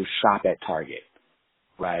 who shop at Target,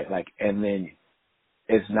 right? Like, and then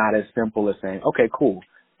it's not as simple as saying, okay, cool,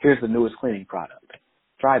 here's the newest cleaning product.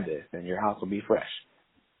 Try this and your house will be fresh,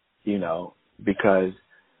 you know, because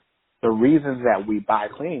the reasons that we buy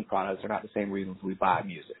cleaning products are not the same reasons we buy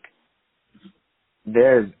music.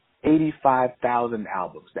 There's 85,000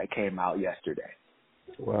 albums that came out yesterday.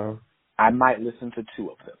 Wow. I might listen to 2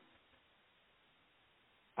 of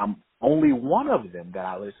them. Only one of them that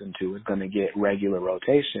I listen to is going to get regular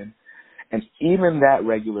rotation, and even that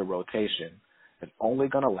regular rotation is only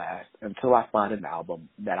going to last until I find an album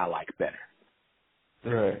that I like better.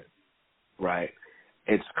 Right. Right?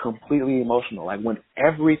 It's completely emotional. Like when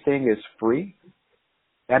everything is free,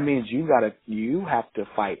 that means you have to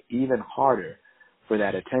fight even harder for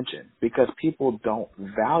that attention because people don't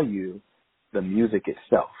value the music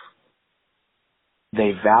itself.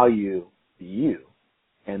 They value you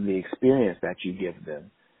and the experience that you give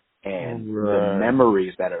them and the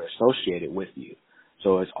memories that are associated with you.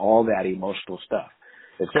 So it's all that emotional stuff.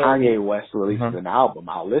 If Kanye West releases an album,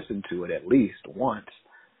 I'll listen to it at least once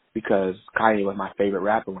because Kanye was my favorite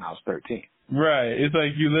rapper when I was 13. Right. It's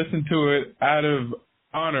like you listen to it out of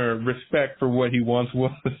honor, respect for what he once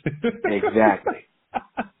was. Exactly.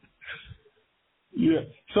 Yeah.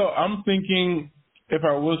 So I'm thinking if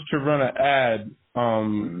I was to run an ad,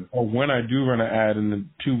 or when I do run an ad in the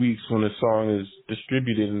 2 weeks when the song is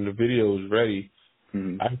distributed and the video is ready,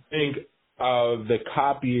 I think the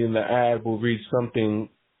copy in the ad will read something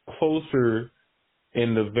closer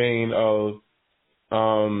in the vein of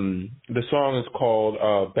the song is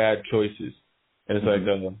called Bad Choices. And it's like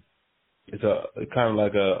it's a kind of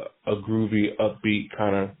like a groovy, upbeat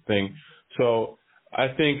kind of thing. So I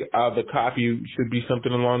think the copy should be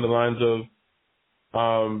something along the lines of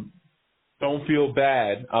don't feel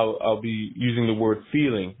bad. I'll be using the word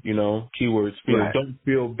feeling, you know, keywords feeling. Right. Don't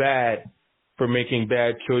feel bad for making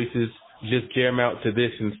bad choices. Just jam out to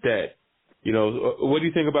this instead. You know, what do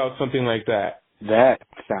you think about something like that? That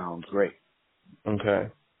sounds great. Okay.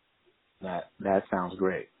 That sounds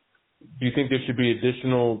great. Do you think there should be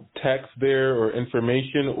additional text there or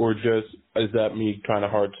information, or just is that me trying to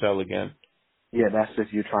hard sell again? Yeah, that's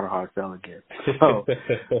just you trying to hard sell again. So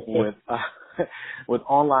with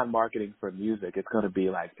online marketing for music, it's going to be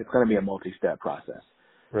a multi-step process.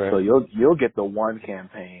 Right. So you'll get the one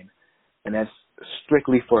campaign, and that's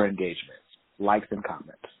strictly for engagements, likes and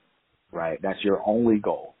comments. Right? That's your only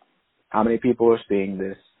goal. How many people are seeing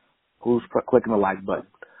this? Who's clicking the like button?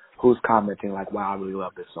 who's commenting like, wow, I really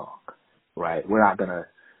love this song, right? We're not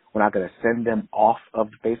gonna send them off of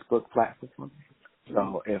the Facebook platform.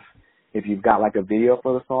 So if you've got like a video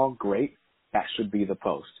for the song, great. That should be the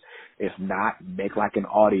post. If not, make like an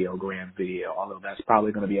audiogram video, although that's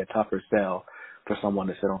probably going to be a tougher sell for someone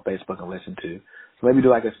to sit on Facebook and listen to. So maybe do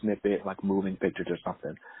like a snippet, like moving pictures or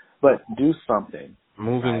something. But do something.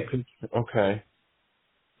 Moving right? pictures. Okay.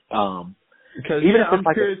 Because even if I'm it's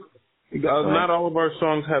like curious. Not all of our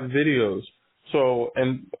songs have videos. So,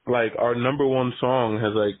 and like our number one song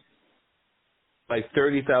has like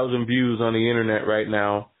 30,000 views on the internet right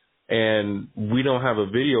now, and we don't have a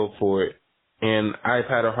video for it. And I've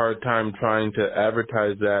had a hard time trying to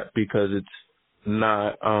advertise that because it's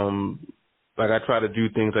not, like I try to do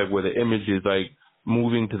things like where the image is like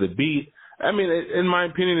moving to the beat. I mean, in my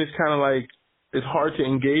opinion, it's kind of like, it's hard to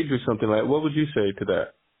engage with something like, what would you say to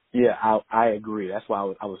that? Yeah, I agree. That's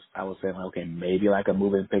why I was saying like, okay, maybe like a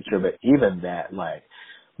moving picture, but even that, like,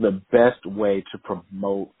 the best way to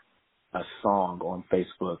promote a song on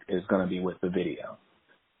Facebook is going to be with the video.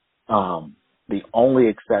 The only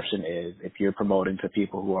exception is if you're promoting to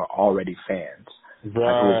people who are already fans, like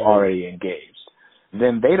who've already engaged.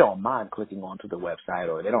 Then they don't mind clicking onto the website,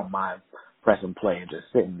 or they don't mind pressing play and just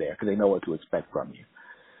sitting there because they know what to expect from you.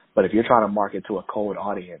 But if you're trying to market to a cold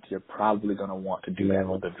audience, you're probably going to want to do that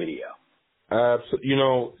with a video. You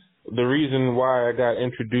know, the reason why I got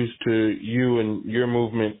introduced to you and your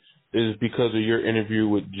movement is because of your interview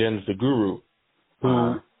with Jens the Guru,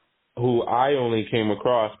 who I only came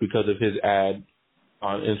across because of his ad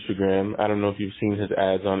on Instagram. I don't know if you've seen his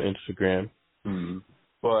ads on Instagram. Mm-hmm.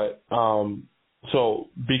 But so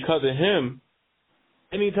because of him,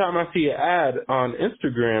 anytime I see an ad on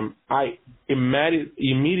Instagram, I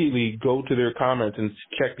immediately go to their comments and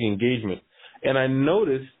check the engagement. And I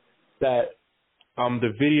noticed that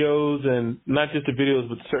the videos, and not just the videos,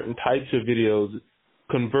 but certain types of videos,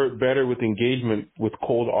 convert better with engagement with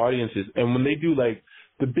cold audiences. And when they do, like,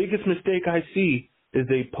 the biggest mistake I see is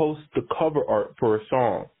they post the cover art for a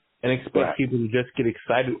song and expect people to just get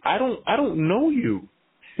excited. I don't know you.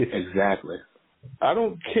 Exactly. I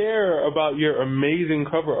don't care about your amazing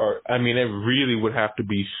cover art. I mean, it really would have to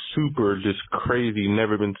be super just crazy,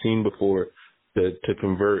 never been seen before to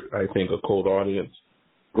convert, I think, a cold audience.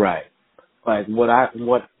 Right. Like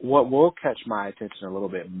what will catch my attention a little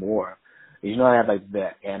bit more is, I have like the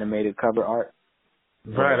animated cover art.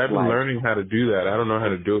 Right, I've been learning how to do that. I don't know how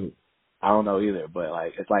to do it. I don't know either, but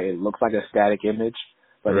like it's like it looks like a static image,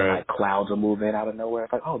 but then like clouds will move in out of nowhere.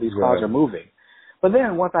 It's like, oh, these clouds are moving. But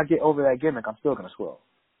then once I get over that gimmick, I'm still gonna scroll.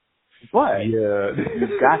 But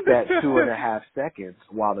you've got that 2.5 seconds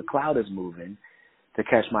while the cloud is moving to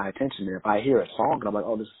catch my attention. And if I hear a song and I'm like,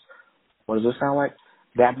 oh, what does this sound like?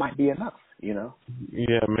 That might be enough,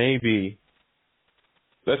 Yeah, maybe.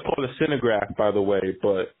 That's called a cinemagraph, by the way,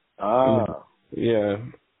 but yeah,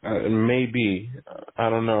 maybe. I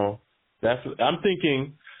don't know. I'm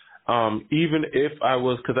thinking, even if I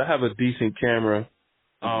was, because I have a decent camera,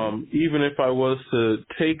 even if I was to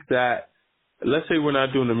take that, let's say we're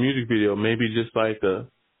not doing a music video, maybe just like a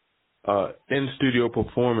in-studio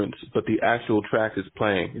performance, but the actual track is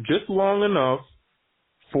playing just long enough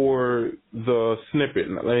for the snippet,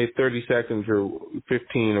 like 30 seconds or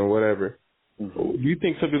 15 or whatever. Do you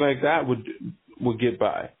think something like that would get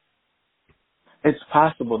by? It's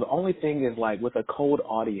possible. The only thing is, like, with a cold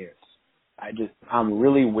audience, I'm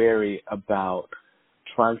really wary about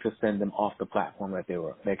trying to send them off the platform that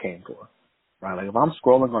they came for. Right? Like, if I'm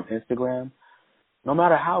scrolling on Instagram, no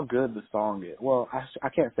matter how good the song is, well, I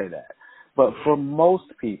can't say that, but for most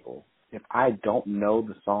people, if I don't know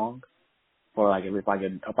the song, or like if I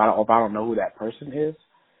don't know who that person is,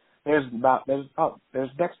 there's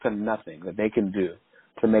next to nothing that they can do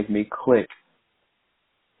to make me click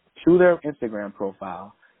to their Instagram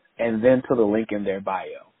profile and then to the link in their bio,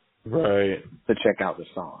 right, to check out the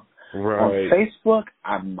song. Right. On Facebook,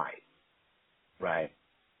 I might, right,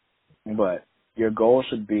 but your goal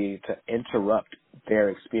should be to interrupt their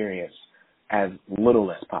experience as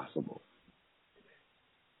little as possible.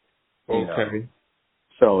 Okay.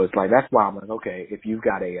 So it's like, that's why I'm like, okay, if you've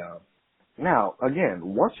got now, again,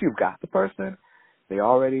 once you've got the person, they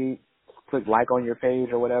already click like on your page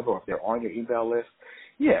or whatever, or if they're on your email list,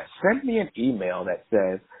 send me an email that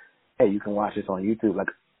says, hey, you can watch this on YouTube. Like,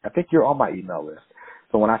 I think you're on my email list.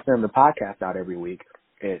 So when I send the podcast out every week,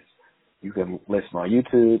 you can listen on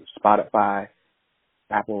YouTube, Spotify,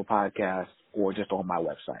 Apple Podcasts, or just on my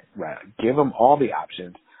website. Right? Give them all the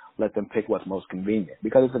options. Let them pick what's most convenient.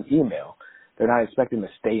 Because it's an email, they're not expecting to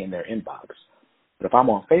stay in their inbox. But if I'm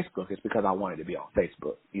on Facebook, it's because I wanted to be on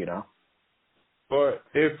Facebook, But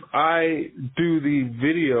if I do the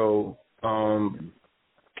video,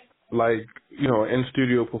 like, in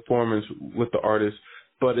studio performance with the artist,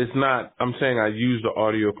 but it's not, I'm saying I use the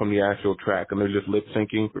audio from the actual track and they're just lip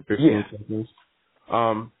syncing for 15 seconds.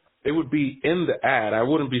 It would be in the ad. I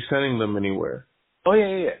wouldn't be sending them anywhere. Oh,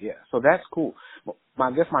 yeah. So that's cool.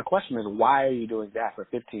 I guess my question is, why are you doing that for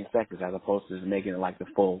 15 seconds as opposed to just making it like the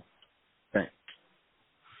full thing?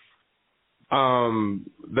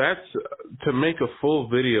 That's to make a full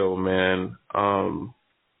video, man.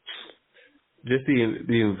 Just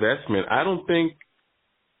the investment. I don't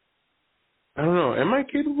know. Am I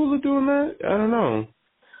capable of doing that? I don't know.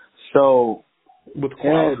 So with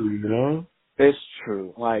quality, it's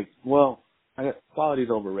true. Like, well, I guess quality's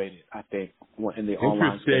overrated, I think, in the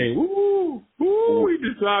online space. Interesting. Ooh, we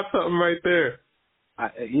just dropped something right there. I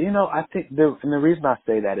think and the reason I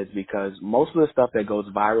say that is because most of the stuff that goes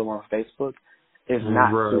viral on Facebook is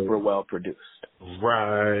not super well produced.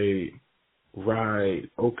 Right.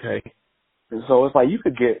 Okay. And so it's like you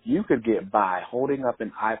could get by holding up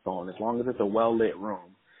an iPhone as long as it's a well lit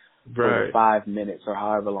room for the 5 minutes or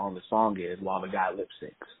however long the song is while the guy lip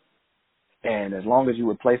syncs. And as long as you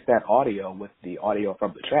replace that audio with the audio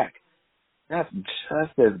from the track, that's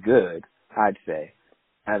just as good, I'd say,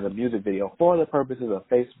 as a music video for the purposes of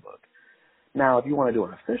Facebook. Now, if you want to do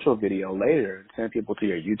an official video later and send people to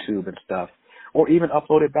your YouTube and stuff, or even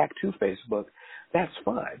upload it back to Facebook, that's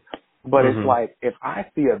fine. But it's like, if I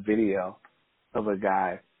see a video of a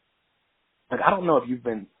guy, like, I don't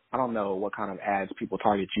know what kind of ads people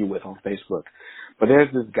target you with on Facebook, but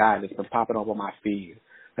there's this guy that's been popping up on my feed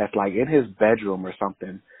that's like in his bedroom or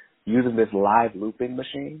something using this live looping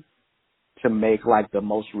machine to make like the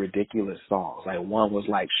most ridiculous songs. Like one was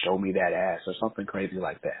like "Show Me That Ass" or something crazy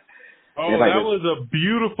like that. Oh, like that was a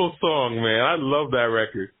beautiful song, man. I love that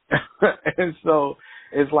record. And so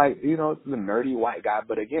it's like, it's the nerdy white guy,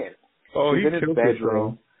 but again, he's in his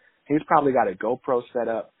bedroom. He's probably got a GoPro set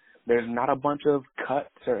up. There's not a bunch of cuts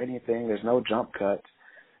or anything. There's no jump cuts.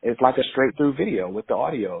 It's like a straight through video with the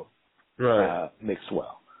audio mixed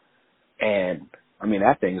well. And I mean,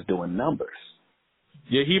 that thing's doing numbers.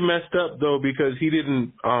 Yeah, he messed up though because he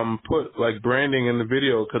didn't put like branding in the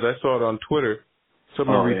video, because I saw it on Twitter.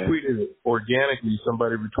 Someone retweeted it organically.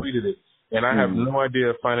 Somebody retweeted it, and I have no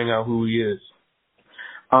idea finding out who he is.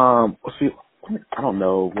 See, I don't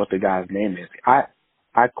know what the guy's name is.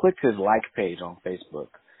 I clicked his like page on Facebook,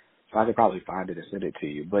 so I could probably find it and send it to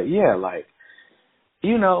you. But yeah, like,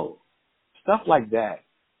 stuff like that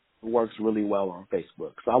works really well on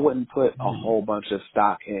Facebook. So I wouldn't put a whole bunch of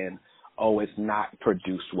stock in, it's not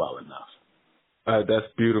produced well enough. That's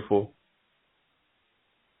beautiful.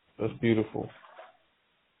 That's beautiful.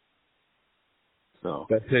 So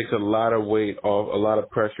that takes a lot of weight off, a lot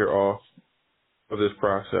of pressure off of this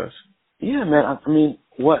process. Yeah, man. I mean,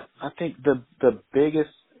 I think the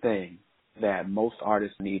biggest thing that most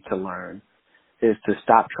artists need to learn is to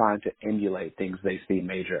stop trying to emulate things they see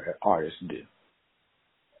major artists do.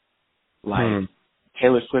 Like,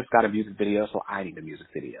 Taylor Swift got a music video, so I need a music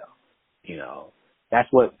video.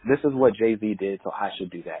 This is what Jay-Z did, so I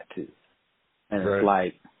should do that too. And it's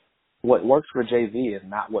like, what works for Jay-Z is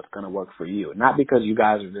not what's going to work for you. Not because you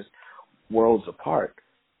guys are just worlds apart,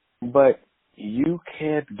 but you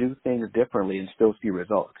can't do things differently and still see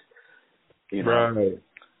results. Right.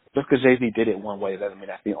 Just because Jay-Z did it one way doesn't mean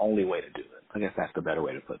that's the only way to do it. I guess that's the better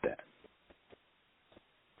way to put that.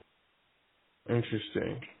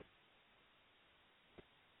 Interesting.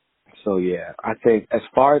 So, yeah, I think as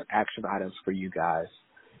far as action items for you guys,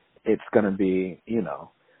 it's going to be,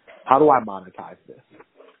 how do I monetize this?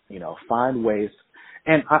 Find ways.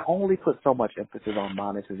 And I only put so much emphasis on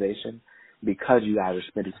monetization because you guys are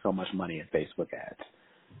spending so much money in Facebook ads.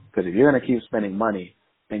 Because if you're going to keep spending money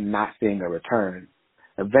and not seeing a return,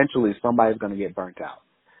 eventually somebody's going to get burnt out.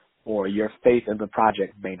 Or your faith in the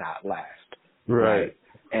project may not last. Right.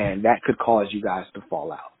 And that could cause you guys to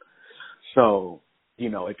fall out. So,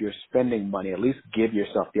 if you're spending money, at least give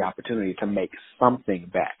yourself the opportunity to make something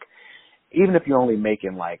back. Even if you're only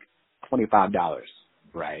making like $25,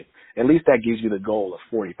 right? At least that gives you the goal of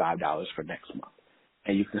 $45 for next month.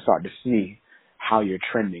 And you can start to see how you're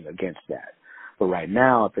trending against that. But right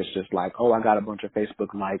now, if it's just like, I got a bunch of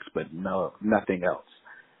Facebook likes, but nothing else,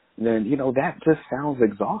 then, that just sounds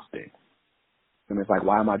exhausting. And it's like,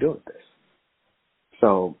 why am I doing this?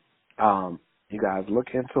 So, you guys look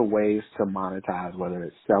into ways to monetize, whether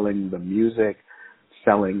it's selling the music,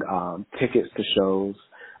 selling tickets to shows.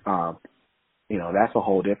 That's a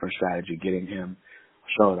whole different strategy, getting him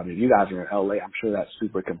shows. I mean, you guys are in LA. I'm sure that's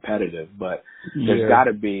super competitive, but there's Yeah. got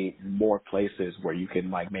to be more places where you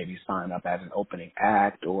can like maybe sign up as an opening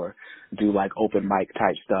act or do like open mic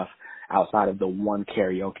type stuff outside of the one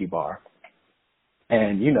karaoke bar.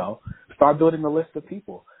 And, you know, start building a list of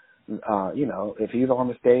people. You know, if he's on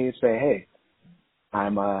the stage, say, hey,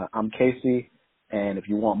 I'm Casey, and if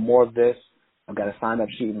you want more of this, I've got a sign-up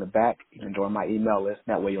sheet in the back. You can join my email list.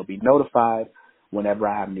 That way you'll be notified whenever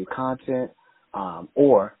I have new content,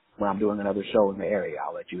 or when I'm doing another show in the area,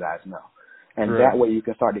 I'll let you guys know. And Right. that way you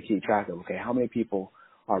can start to keep track of, okay, how many people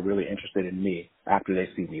are really interested in me after they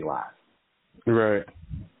see me live. Right.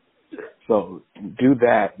 So do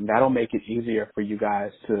that, and that'll make it easier for you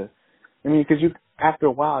guys to, I mean, because after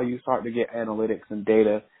a while, you start to get analytics and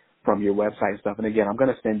data from your website and stuff. And again, I'm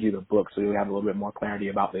going to send you the book so you'll have a little bit more clarity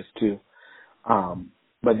about this too.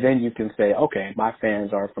 But then you can say, okay, my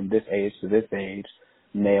fans are from this age to this age,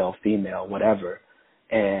 male, female, whatever,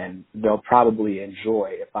 and they'll probably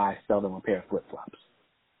enjoy if I sell them a pair of flip-flops,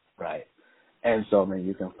 right? And so then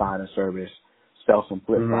you can find a service, sell some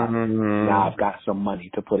flip-flops. Mm-hmm. Now I've got some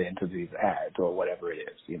money to put into these ads or whatever it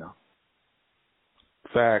is, you know.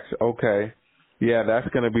 Facts. Okay. Yeah, that's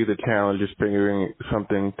going to be the challenge, is figuring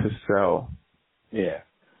something to sell. Yeah.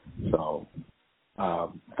 So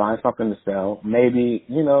find something to sell. Maybe,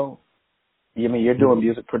 you know, I mean, you're doing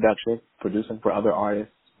music production, producing for other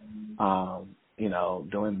artists, you know,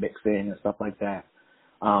 doing mixing and stuff like that.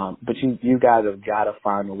 But you guys have got to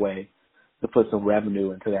find a way to put some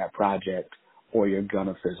revenue into that project or you're going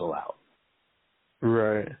to fizzle out.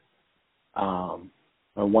 Right. And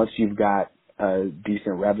once you've got a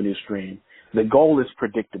decent revenue stream, the goal is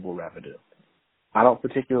predictable revenue. I don't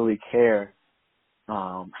particularly care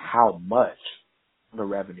how much the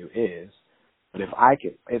revenue is, but if I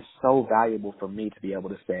can, it's so valuable for me to be able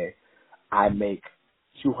to say I make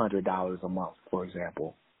 $200 a month, for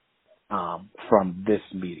example, from this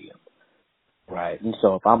medium, right? And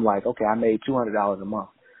so if I'm like, okay, I made $200 a month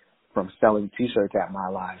from selling T-shirts at my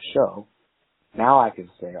live show, now I can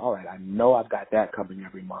say, all right, I know I've got that coming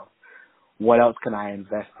every month. What else can I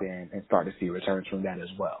invest in and start to see returns from that as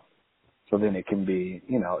well? So then it can be,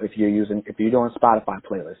 you know, if you're doing Spotify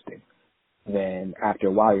playlisting, then after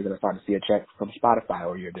a while you're going to start to see a check from Spotify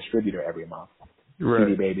or your distributor every month. Right.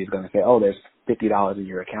 CD Baby is going to say, oh, there's $50 in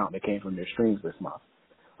your account that came from your streams this month.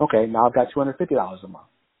 Okay, now I've got $250 a month.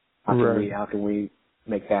 How can we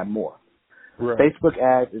make that more? Right. Facebook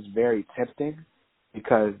ads is very tempting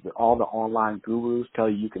because all the online gurus tell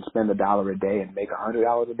you can spend $1 a day and make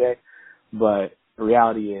 $100 a day. But the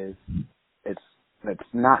reality is it's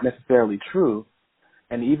not necessarily true.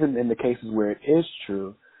 And even in the cases where it is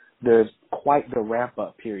true, there's quite the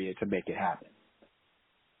ramp-up period to make it happen.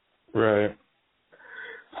 Right.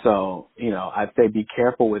 So, you know, I'd say be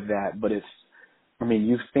careful with that. But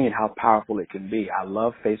you've seen how powerful it can be. I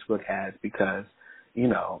love Facebook ads because, you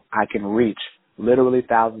know, I can reach literally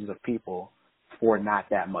thousands of people for not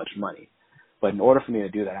that much money. But in order for me to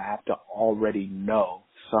do that, I have to already know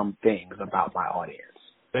some things about my audience.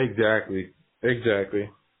 Exactly.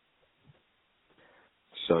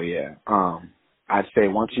 So, yeah, I'd say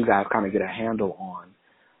once you guys kind of get a handle on,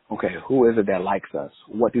 okay, who is it that likes us?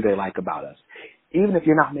 What do they like about us? Even if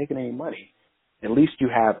you're not making any money, at least you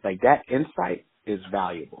have, like, that insight is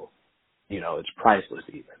valuable. You know, it's priceless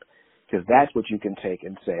even. Because that's what you can take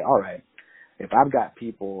and say, all right, if I've got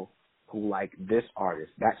people who like this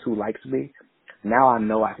artist, that's who likes me, now I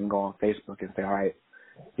know I can go on Facebook and say, all right,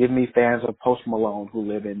 give me fans of Post Malone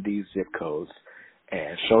who live in these zip codes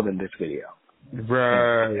and show them this video.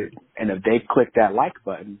 Right. And if they click that like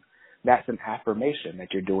button, that's an affirmation that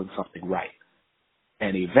you're doing something right.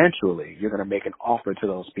 And eventually you're going to make an offer to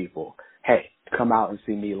those people. Hey, come out and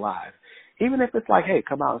see me live. Even if it's like, hey,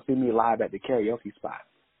 come out and see me live at the karaoke spot.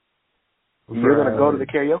 You're going to go to the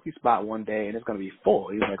karaoke spot one day and it's going to be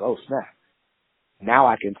full. You're like, oh, snap. Now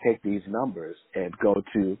I can take these numbers and go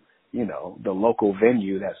to, you know, the local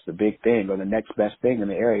venue that's the big thing or the next best thing in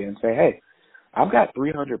the area and say, hey, I've got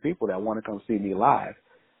 300 people that want to come see me live.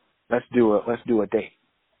 Let's do a date.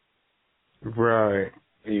 Right.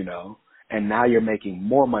 You know, and now you're making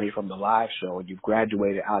more money from the live show and you've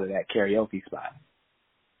graduated out of that karaoke spot.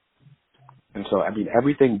 And so, I mean,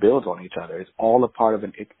 everything builds on each other. It's all a part of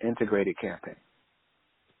an integrated campaign.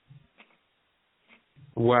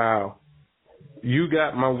 Wow. You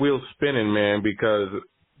got my wheels spinning, man, because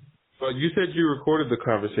you said you recorded the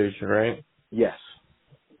conversation, right? Yes.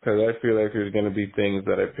 Because I feel like there's going to be things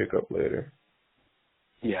that I pick up later.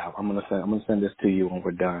 Yeah, I'm gonna send this to you when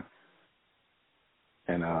we're done.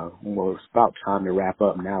 And well, it's about time to wrap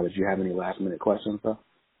up now. Did you have any last minute questions though?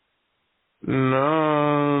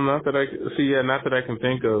 No, not that I see. Yeah, not that I can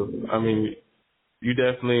think of. I mean, you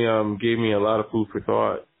definitely gave me a lot of food for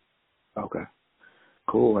thought. Okay.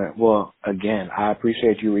 Cool. Man. Well, again, I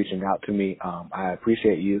appreciate you reaching out to me. I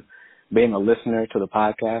appreciate you being a listener to the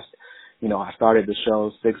podcast. You know, I started the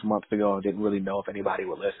show 6 months ago and didn't really know if anybody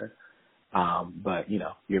would listen. But, you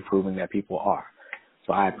know, you're proving that people are.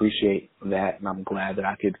 So I appreciate that, and I'm glad that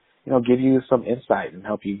I could, you know, give you some insight and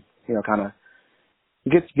help you, you know, kind of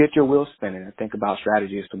get your wheels spinning and think about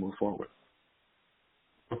strategies to move forward.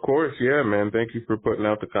 Of course, yeah, man. Thank you for putting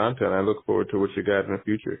out the content. I look forward to what you got in the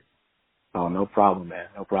future. Oh, no problem, man.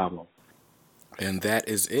 No problem. And that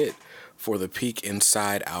is it for the Peek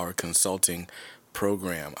Inside Our Consulting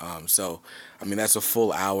program. I mean, that's a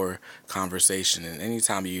full hour conversation. And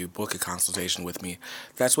anytime you book a consultation with me,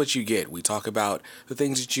 that's what you get. We talk about the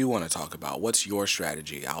things that you want to talk about. What's your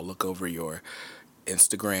strategy? I'll look over your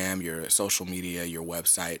Instagram, your social media, your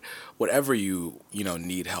website, whatever you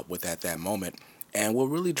need help with at that moment. And we'll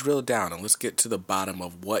really drill down and let's get to the bottom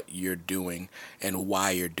of what you're doing and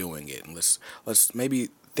why you're doing it. And let's maybe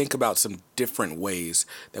think about some different ways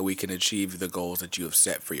that we can achieve the goals that you have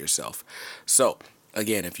set for yourself. So,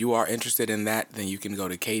 again, if you are interested in that, then you can go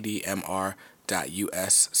to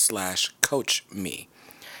kdmr.us/coachme,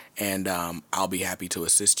 and I'll be happy to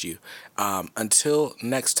assist you. Until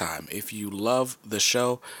next time, if you love the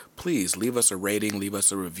show, please leave us a rating, leave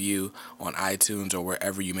us a review on iTunes or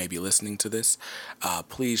wherever you may be listening to this.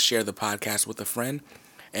 Please share the podcast with a friend,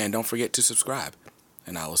 and don't forget to subscribe.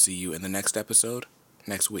 And I will see you in the next episode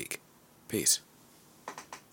next week. Peace.